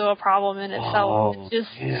also a problem in itself. It's just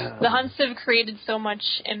the hunts have created so much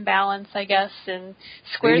imbalance, I guess, and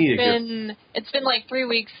Square's it's been like 3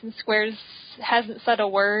 weeks and Square's hasn't said a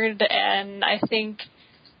word, and I think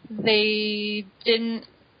they didn't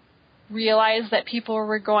realize that people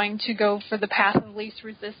were going to go for the path of least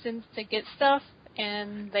resistance to get stuff,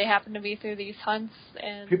 and they happen to be through these hunts.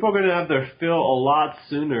 And people are going to have their fill a lot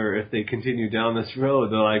sooner if they continue down this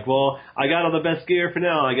road. They're like, well, I got all the best gear for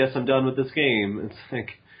now. I guess I'm done with this game. It's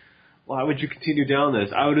like, why would you continue down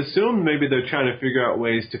this? I would assume maybe they're trying to figure out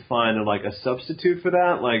ways to find a substitute for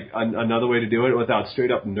that, like another way to do it without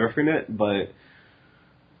straight up nerfing it, but...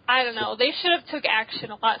 I don't know. They should have took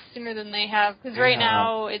action a lot sooner than they have, because right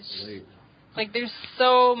now it's like there's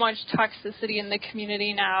so much toxicity in the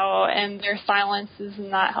community now, and their silence is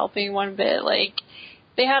not helping one bit. Like,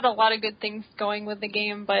 they had a lot of good things going with the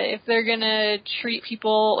game, but if they're gonna treat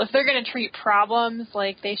problems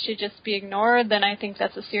like they should just be ignored, then I think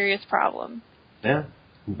that's a serious problem. Yeah.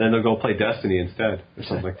 Then they'll go play Destiny instead, or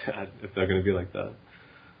something like that, if they're gonna be like that.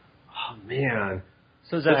 Oh man.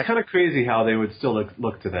 So it's kind of crazy how they would still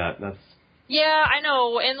look to that. Yeah, I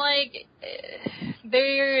know, and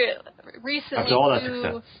they recently after all that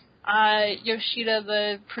success. Yoshida,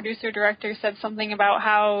 the producer-director, said something about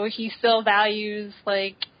how he still values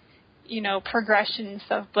progression and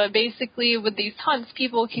stuff, but basically with these hunts,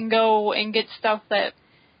 people can go and get stuff that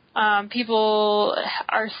people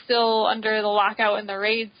are still under the lockout, and the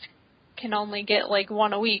raids can only get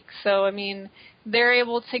one a week. So I mean, they're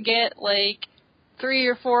able to get 3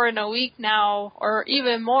 or 4 in a week now, or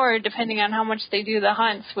even more, depending on how much they do the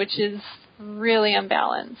hunts, which is really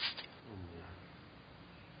unbalanced.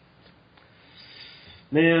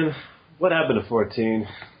 Man, what happened to 14?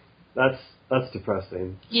 That's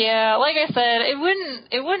depressing. Yeah, like I said, it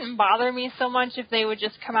wouldn't bother me so much if they would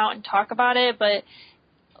just come out and talk about it, but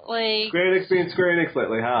Square Enix being Square Enix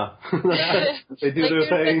lately, huh? They do their thing.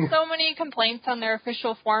 There's been so many complaints on their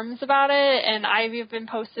official forums about it, and I've even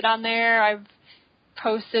posted on there. I've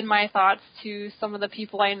posted my thoughts to some of the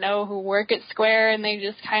people I know who work at Square, and they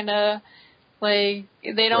just kind of they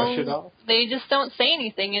just don't say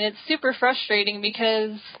anything, and it's super frustrating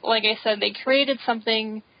because, like I said, they created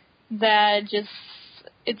something that just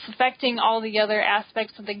it's affecting all the other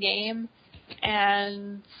aspects of the game,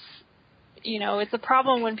 and it's a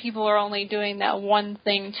problem when people are only doing that one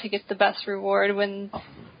thing to get the best reward when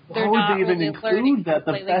they're not Why would they even include that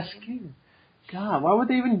the best gear? God, why would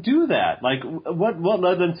they even do that? Like, what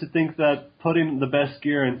led them to think that putting the best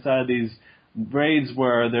gear inside these raids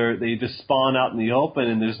where they just spawn out in the open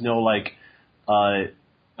and there's no I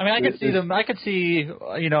could see them. I could see,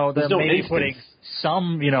 them maybe putting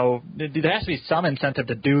some, there has to be some incentive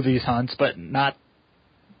to do these hunts, but not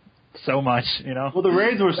so much, Well, the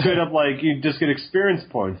raids were straight up like you just get experience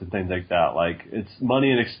points and things like that. Like, it's money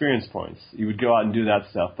and experience points. You would go out and do that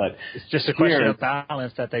stuff, but it's just a question of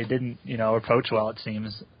balance that they didn't, approach well. It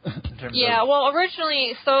seems. Well,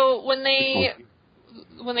 originally, so when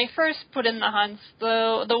they first put in the hunts,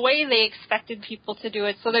 the way they expected people to do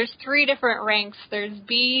it. So there's 3 different ranks. There's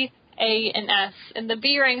B, A, and S, and the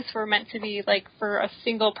B ranks were meant to be like for a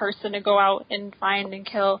single person to go out and find and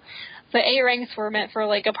kill. The A ranks were meant for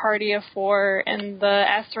like a party of 4, and the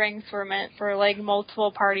S ranks were meant for like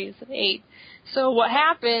multiple parties of 8. So what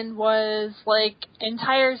happened was like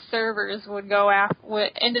entire servers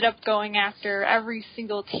ended up going after every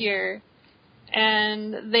single tier,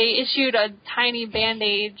 and they issued a tiny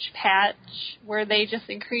bandage patch where they just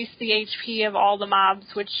increased the HP of all the mobs,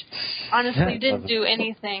 which honestly didn't do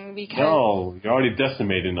anything because you're already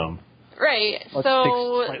decimating them. Right.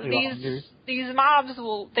 So these mobs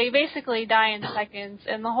they basically die in seconds,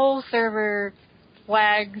 and the whole server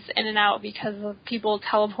lags in and out because of people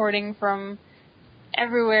teleporting from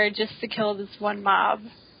everywhere just to kill this one mob.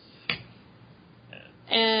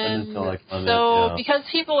 And because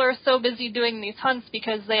people are so busy doing these hunts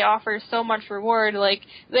because they offer so much reward, like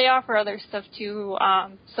they offer other stuff too,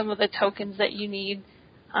 some of the tokens that you need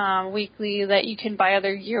weekly that you can buy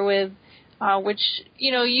other gear with, which,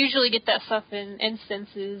 you usually get that stuff in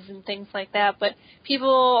instances and things like that. But a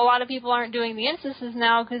lot of people aren't doing the instances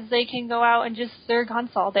now because they can go out and just zerg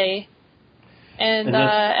hunts all day. And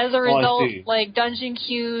as a result, like dungeon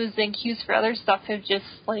queues and queues for other stuff have just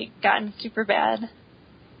like gotten super bad.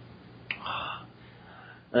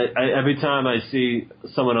 Every time I see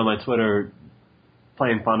someone on my Twitter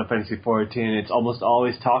playing Final Fantasy XIV, it's almost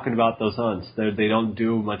always talking about those hunts. They don't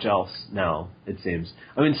do much else now, it seems.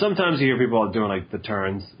 I mean, sometimes you hear people doing like the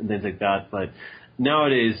turns and things like that, but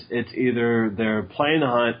nowadays it's either they're playing the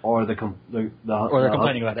hunt or they're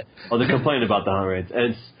complaining about it. Or they're complaining about the hunt raids.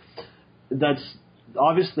 And that's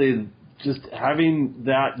obviously just having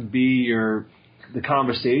that be the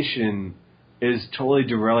conversation is totally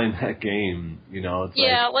derailing that game, It's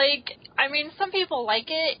some people like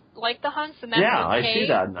the hunts, and that's okay. I see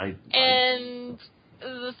that. And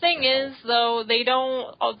the thing is, though, they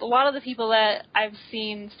don't. A lot of the people that I've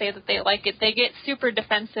seen say that they like it, they get super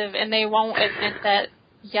defensive, and they won't admit that.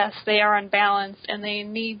 Yes, they are unbalanced, and they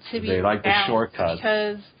need to be. They like the shortcuts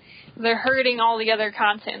because they're hurting all the other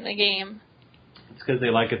content in the game. It's because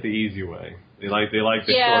they like it the easy way. They like the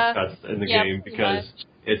shortcuts in the game because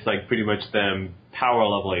it's like pretty much them power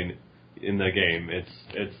leveling in the game. It's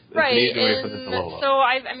right. An easy way for them to level up. So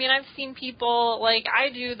I've seen people like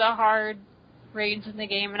I do the hard raids in the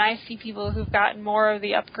game, and I see people who've gotten more of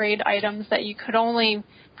the upgrade items that you could only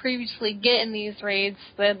previously get in these raids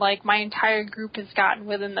that like my entire group has gotten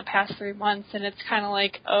within the past 3 months, and it's kind of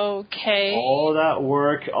like, okay. All that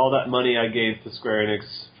work, all that money I gave to Square Enix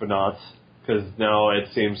for naught, because now it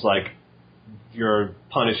seems like you're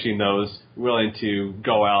punishing those willing to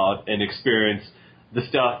go out and experience the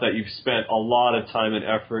stuff that you've spent a lot of time and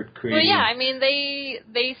effort creating. Well, yeah,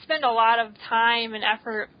 they spend a lot of time and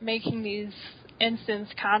effort making these instance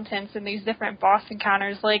contents and these different boss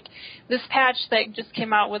encounters. Like, this patch that just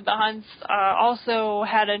came out with the hunts also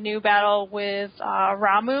had a new battle with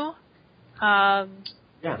Ramuh,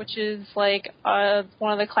 which is like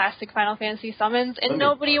one of the classic Final Fantasy summons, and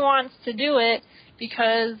nobody wants to do it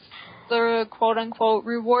because the quote-unquote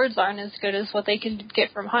rewards aren't as good as what they can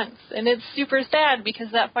get from hunts. And it's super sad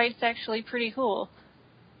because that fight's actually pretty cool.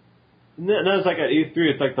 No, it's like at E3,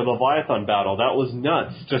 it's like the Leviathan battle. That was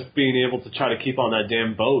nuts, just being able to try to keep on that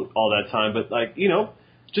damn boat all that time. But, like,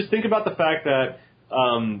 just think about the fact that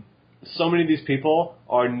so many of these people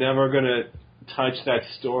are never going to touch that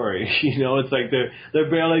story. It's like they're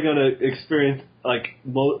barely going to experience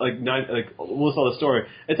almost all the story.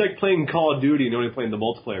 It's like playing Call of Duty and only playing the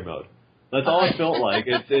multiplayer mode. That's all it felt like.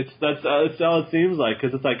 That's how it seems like,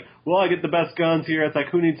 because it's like, well, I get the best guns here. It's like,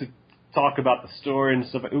 who needs to talk about the story and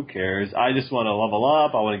stuff? Who cares? I just want to level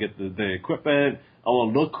up. I want to get the equipment. I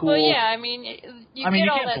want to look cool. Well, yeah, you get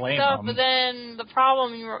all that stuff, but then the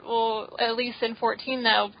problem, at least in 14,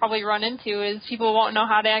 that will probably run into is people won't know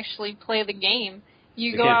how to actually play the game.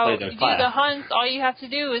 You go out, you do the hunts, all you have to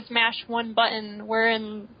do is mash one button, where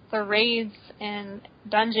in the raids and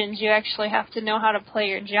dungeons, you actually have to know how to play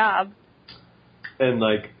your job. And,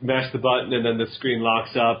 like, mash the button, and then the screen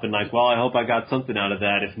locks up, and, like, well, I hope I got something out of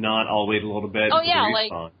that. If not, I'll wait a little bit until the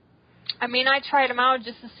respawn. I mean, I tried them out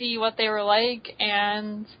just to see what they were like,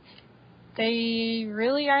 and they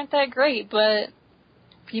really aren't that great, but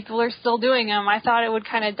people are still doing them. I thought it would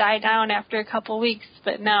kind of die down after a couple weeks,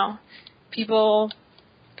 but no. People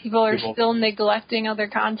are still neglecting other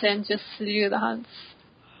content just to do the hunts.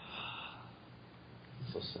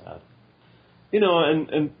 So sad. You know,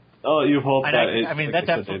 and you hope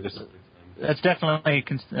that's definitely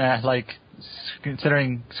like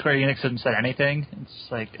considering Square Enix hasn't said anything. It's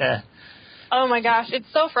like, Oh my gosh,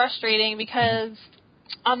 it's so frustrating because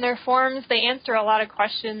on their forums they answer a lot of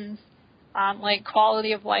questions on like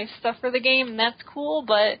quality of life stuff for the game, and that's cool.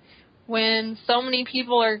 But when so many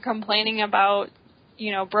people are complaining about,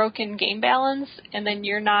 you know, broken game balance, and then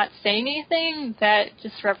you're not saying anything, that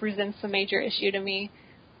just represents a major issue to me.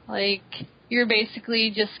 Like, you're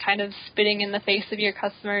basically just kind of spitting in the face of your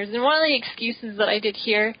customers. And one of the excuses that I did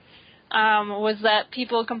hear was that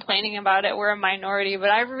people complaining about it were a minority, but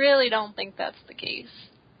I really don't think that's the case.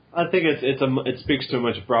 I think it speaks to a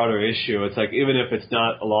much broader issue. It's like, even if it's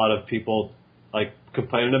not a lot of people like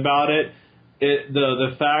complaining about it,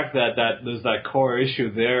 the fact that there's that core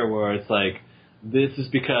issue there where it's like, this is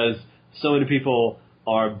because so many people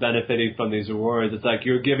are benefiting from these rewards. It's like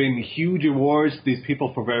you're giving huge rewards to these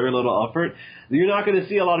people for very little effort. You're not going to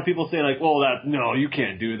see a lot of people saying like, well, no, you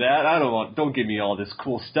can't do that. Don't give me all this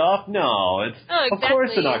cool stuff. No, exactly. Of course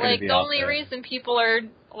they're not going to be the out only there. reason people are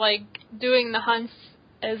like doing the hunts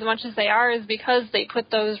as much as they are is because they put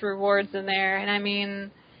those rewards in there. And I mean,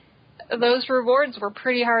 those rewards were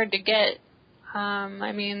pretty hard to get.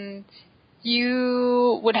 I mean,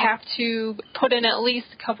 you would have to put in at least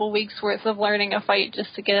a couple weeks worth of learning a fight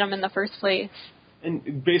just to get them in the first place.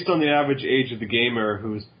 And based on the average age of the gamer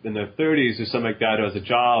who's in their 30s or something like that, who has a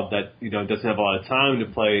job that, you know, doesn't have a lot of time to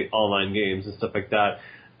play online games and stuff like that,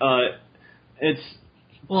 to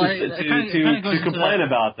complain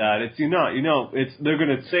about that, they're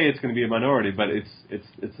going to say it's going to be a minority, but it's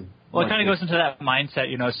well, it kind of goes into that mindset,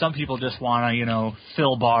 you know, some people just want to, you know,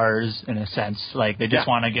 fill bars in a sense. Like, they just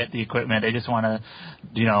want to get the equipment. They just want to,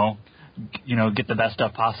 you know, get the best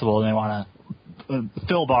stuff possible, and they want to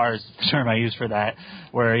fill bars, the term I use for that,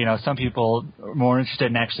 where, you know, some people are more interested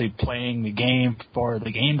in actually playing the game for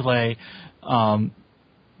the gameplay. And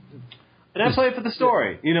I play it for the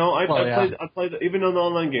story. You know, I played even on the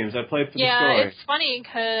online games. I played for the story. Yeah, it's funny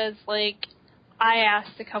because, like, I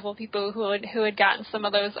asked a couple people who had gotten some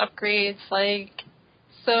of those upgrades, like,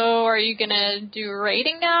 so are you going to do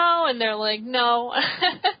raiding now? And they're like, no.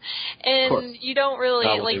 And you don't really,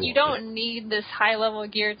 you don't need this high-level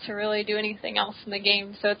gear to really do anything else in the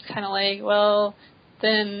game. So it's kind of like, well,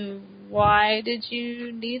 then why did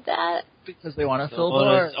you need that? Because they want to fill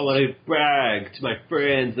bars. I want to brag to my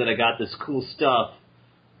friends that I got this cool stuff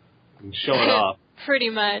and show it off. Pretty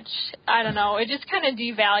much. I don't know. It just kind of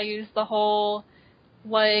devalues the whole,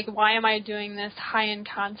 like, why am I doing this high-end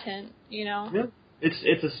content, you know? Yeah.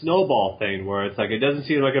 It's a snowball thing where it's like, it doesn't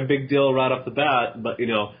seem like a big deal right off the bat, but, you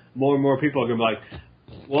know, more and more people are going to be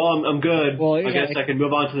like, well, I'm good. Well, I guess I can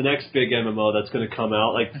move on to the next big MMO that's going to come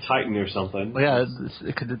out, like Titan or something. Well, yeah,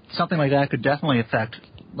 something like that could definitely affect,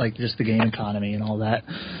 like, just the game economy and all that.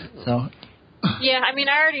 So. Yeah, I mean,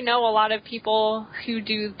 I already know a lot of people who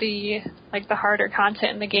do the harder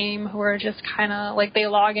content in the game who are just kind of, like, they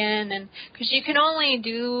log in, and because you can only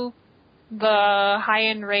do the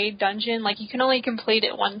high-end raid dungeon, like, you can only complete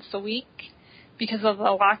it once a week because of the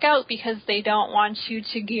lockout, because they don't want you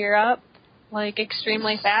to gear up, like,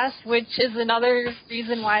 extremely fast, which is another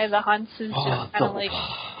reason why the hunts is just kind of like,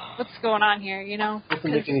 what's going on here, you know?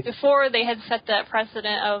 Because before they had set that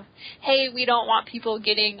precedent of, hey, we don't want people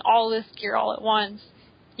getting all this gear all at once,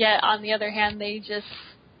 yet on the other hand, they just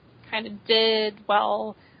kind of did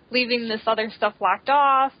while leaving this other stuff locked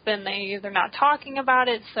off, and they're not talking about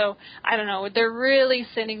it, so I don't know, they're really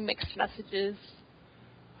sending mixed messages.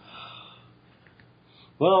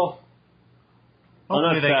 Well, on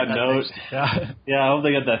that sad note, I hope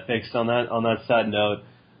they get that fixed. On that sad note,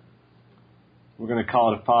 we're going to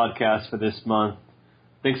call it a podcast for this month.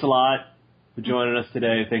 Thanks a lot for joining us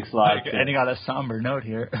today. Thanks a lot. Ending on a somber note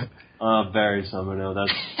here. Very somber note.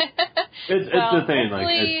 It's the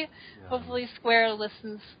thing. Hopefully Square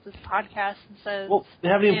listens to this podcast and says, well, they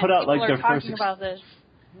haven't even put out like their first about this.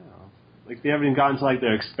 Yeah. Like, they haven't even gotten to like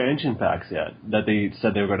their expansion packs yet that they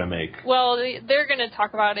said they were going to make. Well, they're going to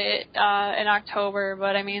talk about it in October,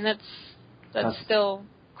 but I mean that's still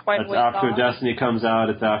quite It's after Destiny comes out.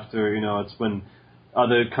 It's after, it's when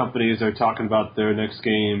other companies are talking about their next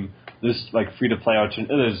game. This, like, free-to-play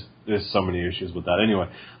there's so many issues with that anyway.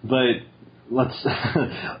 But let's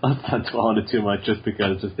not dwell on it too much just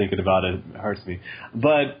because just thinking about it hurts me.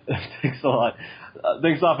 But thanks a lot.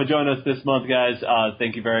 Thanks a lot for joining us this month, guys.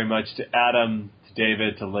 Thank you very much to Adam, to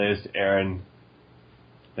David, to Liz, to Aaron.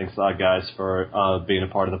 Thanks a lot, guys, for being a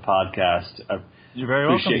part of the podcast. You're very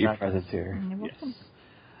appreciate welcome. your presence here. You're welcome.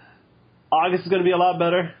 August is going to be a lot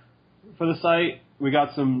better for the site. We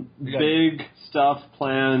got some big stuff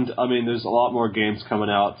planned. I mean, there's a lot more games coming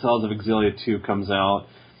out. Tales of Exilia 2 comes out.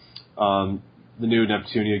 The new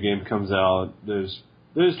Neptunia game comes out. There's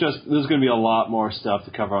going to be a lot more stuff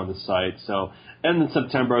to cover on the site. So, and then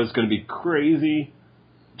September is going to be crazy.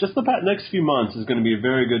 Just the next few months is going to be a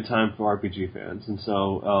very good time for RPG fans. And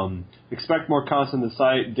so, expect more content on the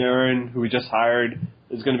site. Darren, who we just hired,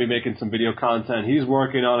 is going to be making some video content. He's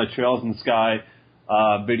working on a Trails in the Sky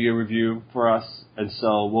video review for us, and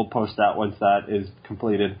so we'll post that once that is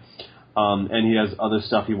completed. And he has other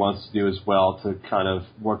stuff he wants to do as well to kind of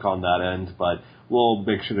work on that end, but we'll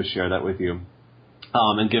make sure to share that with you.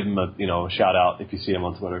 And give him a shout out if you see him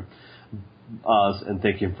on Twitter. And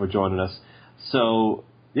thank you for joining us. So,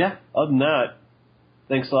 yeah, other than that,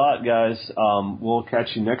 thanks a lot, guys. We'll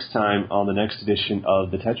catch you next time on the next edition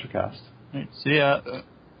of the TetraCast. See ya.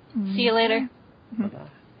 See you later.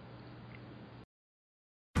 Bye-bye.